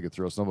away so they could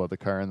throw a snowball at the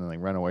car and then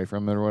like run away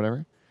from it or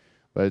whatever.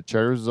 But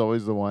Charles was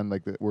always the one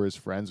like where his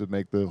friends would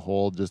make the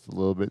hole just a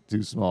little bit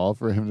too small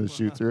for him to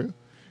shoot through,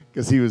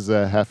 because he was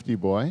a hefty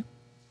boy.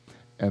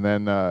 And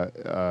then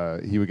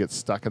he would get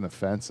stuck in the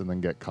fence and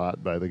then get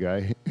caught by the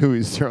guy who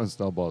he's throwing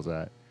snowballs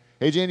at.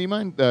 Hey, Jane, do you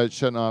mind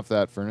shutting off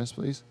that furnace,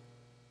 please?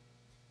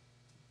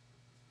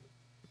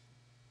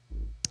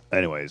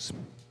 Anyways,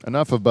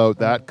 enough about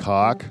that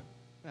cock.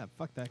 Yeah,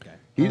 fuck that guy.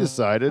 He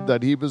decided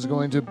that he was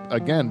going to,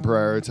 again,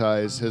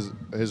 prioritize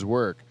his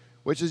work,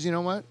 which is, you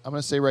know what? I'm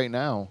going to say right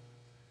now,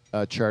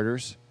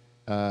 Charters,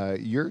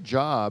 your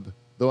job,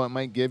 though it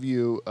might give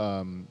you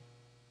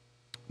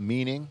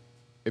meaning,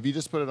 if you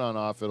just put it on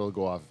off, it'll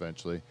go off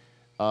eventually.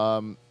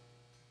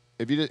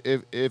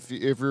 If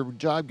your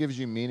job gives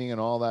you meaning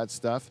and all that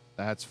stuff,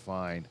 that's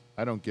fine.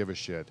 I don't give a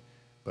shit.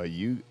 But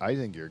I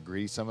think you're a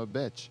greedy son of a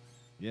bitch.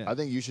 Yeah. I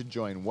think you should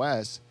join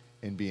Wes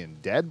in being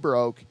dead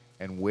broke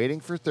and waiting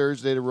for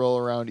Thursday to roll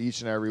around each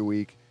and every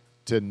week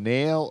to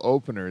nail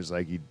openers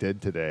like he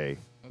did today.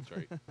 That's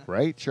right.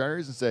 Right,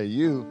 Charters? Instead of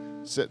you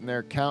sitting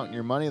there counting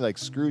your money like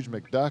Scrooge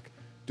McDuck,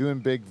 doing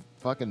big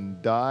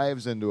fucking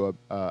dives into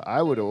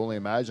I would only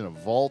imagine a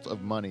vault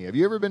of money. Have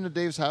you ever been to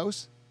Dave's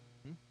house?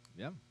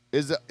 Yeah.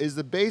 Is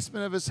the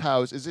basement of his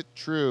house, is it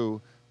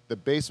true the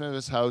basement of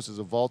his house is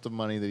a vault of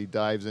money that he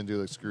dives into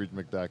like Scrooge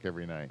McDuck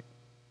every night?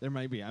 There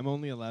might be. I'm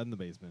only allowed in the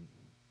basement.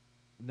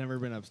 Never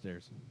been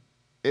upstairs.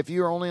 If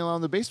you were only allowed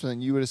in the basement,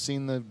 then you would have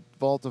seen the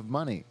vault of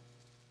money.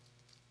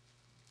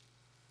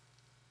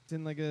 It's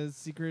in like a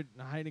secret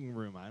hiding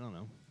room. I don't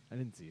know. I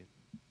didn't see it.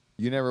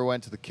 You never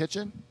went to the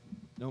kitchen?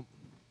 Nope.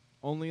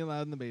 Only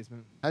allowed in the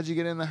basement. How'd you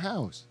get in the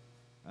house?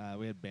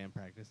 We had band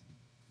practice.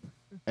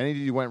 And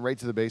you went right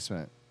to the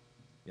basement.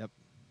 Yep.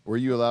 Were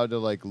you allowed to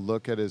like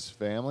look at his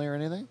family or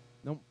anything?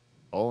 Nope.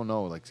 Oh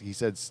no! Like he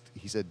said,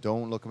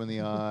 don't look him in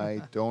the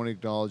eye. Don't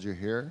acknowledge you're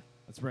here.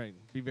 That's right.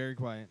 Be very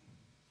quiet.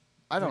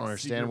 I don't Like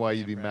understand secret why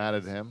you'd band be mad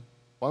at practice. him.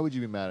 Why would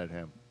you be mad at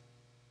him?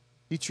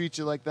 He treats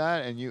you like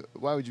that, and you.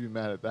 Why would you be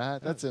mad at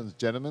that? That sounds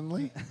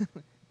gentlemanly.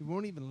 He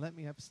won't even let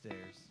me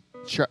upstairs.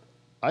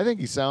 I think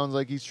he sounds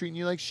like he's treating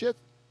you like shit.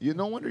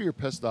 No wonder you're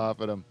pissed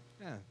off at him.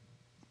 Yeah.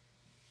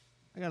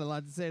 I got a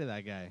lot to say to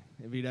that guy.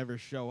 If he'd ever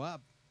show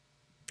up.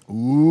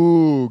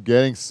 Ooh,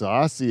 getting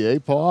saucy, eh,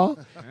 Paul?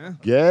 Yeah.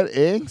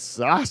 Getting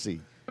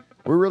saucy.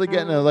 We're really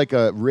getting like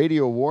a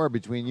radio war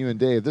between you and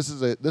Dave. This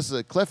is a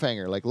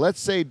cliffhanger. Like, let's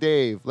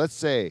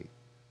say,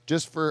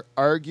 just for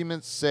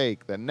argument's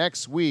sake, that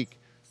next week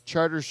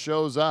Charter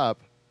shows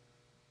up.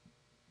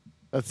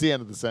 That's the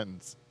end of the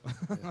sentence.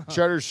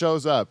 Charter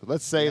shows up.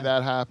 Let's say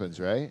that happens,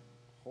 right?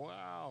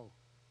 Wow.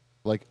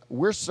 Like,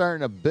 we're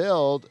starting to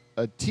build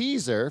a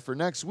teaser for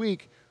next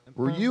week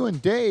where you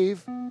and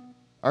Dave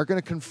are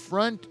going to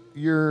confront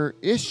your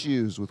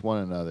issues with one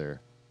another,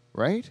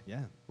 right?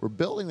 Yeah. We're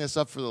building this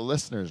up for the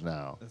listeners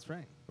now. That's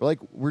right.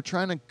 We're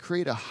trying to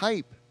create a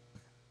hype.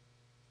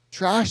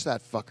 Trash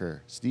that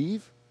fucker,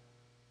 Steve.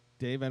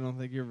 Dave, I don't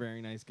think you're a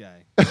very nice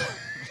guy.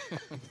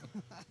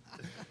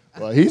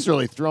 Well, he's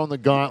really thrown the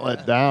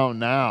gauntlet down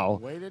now.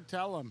 Way to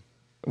tell him.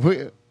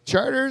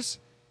 Charters,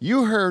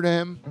 you heard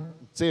him.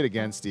 Say it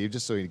again, Steve,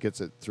 just so he gets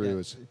it through Yeah.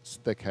 his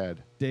thick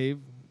head. Dave,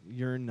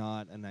 you're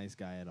not a nice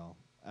guy at all.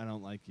 I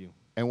don't like you.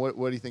 And what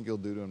do you think you'll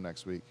do to him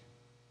next week?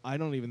 I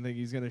don't even think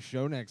he's going to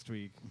show next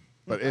week.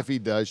 But if he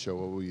does show,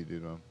 what will you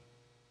do to him?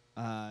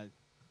 I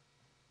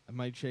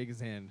might shake his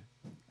hand.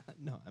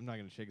 No, I'm not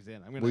going to shake his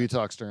hand. I'm going Will you to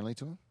talk sternly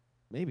to him?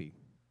 maybe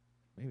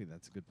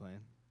that's a good plan.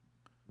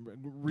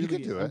 Really,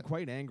 could do I'm it.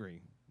 quite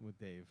angry with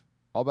Dave.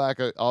 I'll back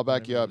you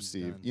Whatever up, he's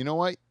Steve. done. You know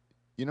what?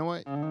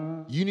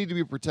 You need to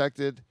be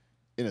protected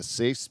in a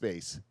safe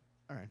space.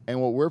 All right.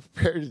 And what we're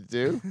prepared to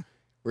do,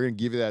 we're going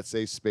to give you that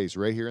safe space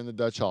right here in the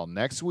Dutch Hall.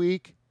 Next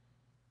week,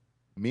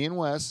 me and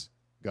Wes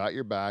got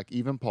your back,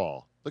 even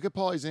Paul. Look at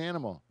Paul, he's an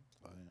animal.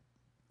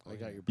 I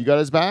got your You got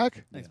his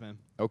back? Thanks, man.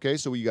 Okay,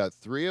 so we got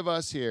three of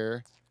us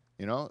here.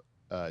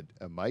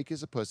 Mike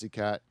is a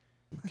pussycat.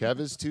 Kev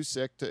is too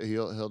sick.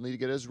 He'll need to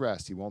get his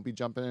rest. He won't be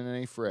jumping in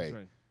any fray. That's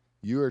right.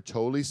 You are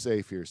totally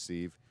safe here,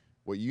 Steve.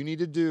 What you need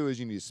to do is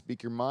you need to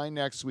speak your mind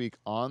next week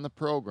on the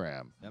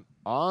program. Yep.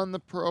 On the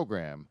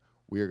program,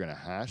 we are going to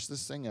hash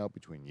this thing out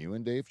between you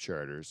and Dave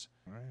Charters.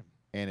 All right.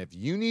 And if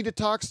you need to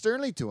talk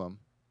sternly to him,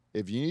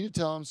 if you need to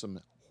tell him some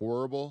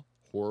horrible,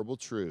 horrible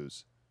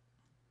truths,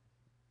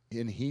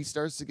 and he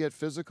starts to get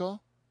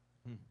physical,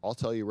 I'll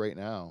tell you right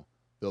now,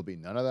 there'll be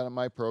none of that on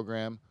my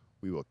program.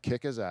 We will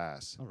kick his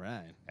ass. All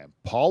right. And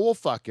Paul will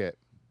fuck it.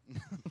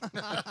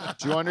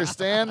 Do you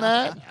understand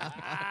that?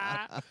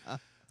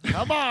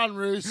 Come on,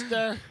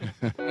 Rooster.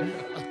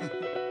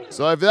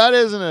 So if that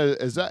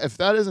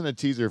isn't a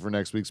teaser for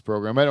next week's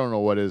program, I don't know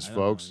what is, I don't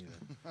know folks.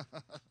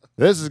 either.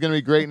 This is going to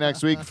be great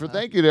next week.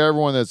 Thank you to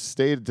everyone that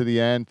stayed to the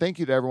end. Thank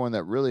you to everyone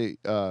that really,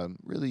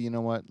 you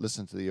know what,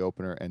 listened to the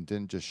opener and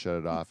didn't just shut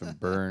it off and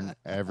burn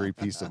every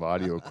piece of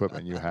audio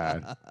equipment you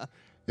had.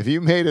 If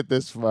you made it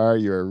this far,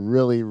 you're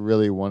really,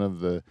 really one of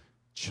the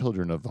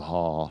children of the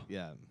hall.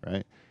 Yeah.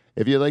 Right?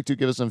 If you'd like to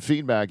give us some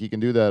feedback, you can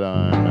do that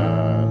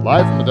on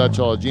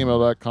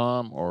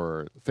livefromthedutchhall@gmail.com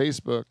or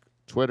Facebook,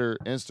 Twitter,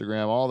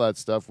 Instagram, all that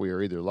stuff. We are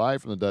either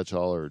live from the Dutch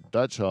Hall or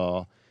Dutch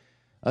Hall.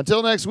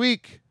 Until next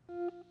week,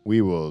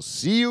 we will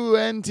see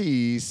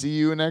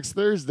you next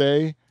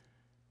Thursday.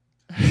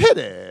 Hit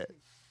it.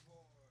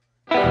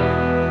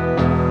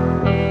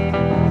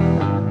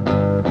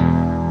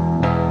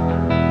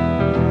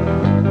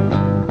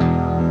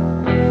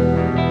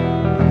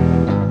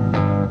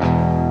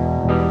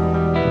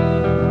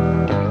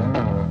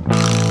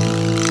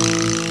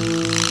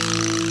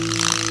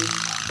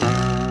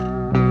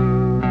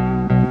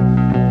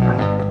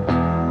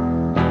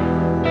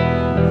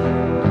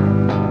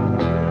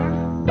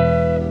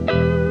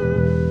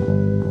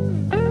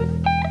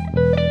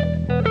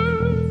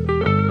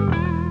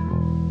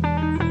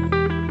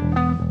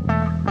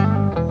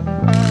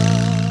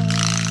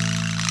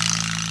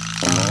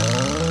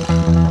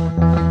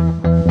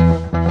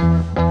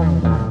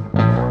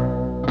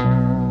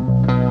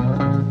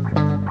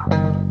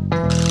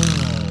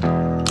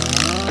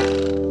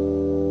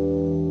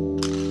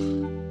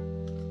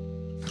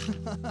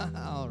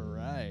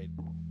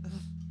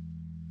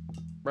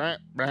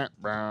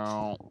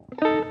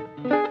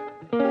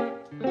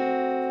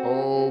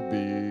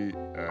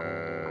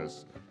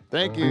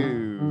 Thank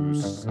you.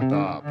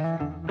 Stop.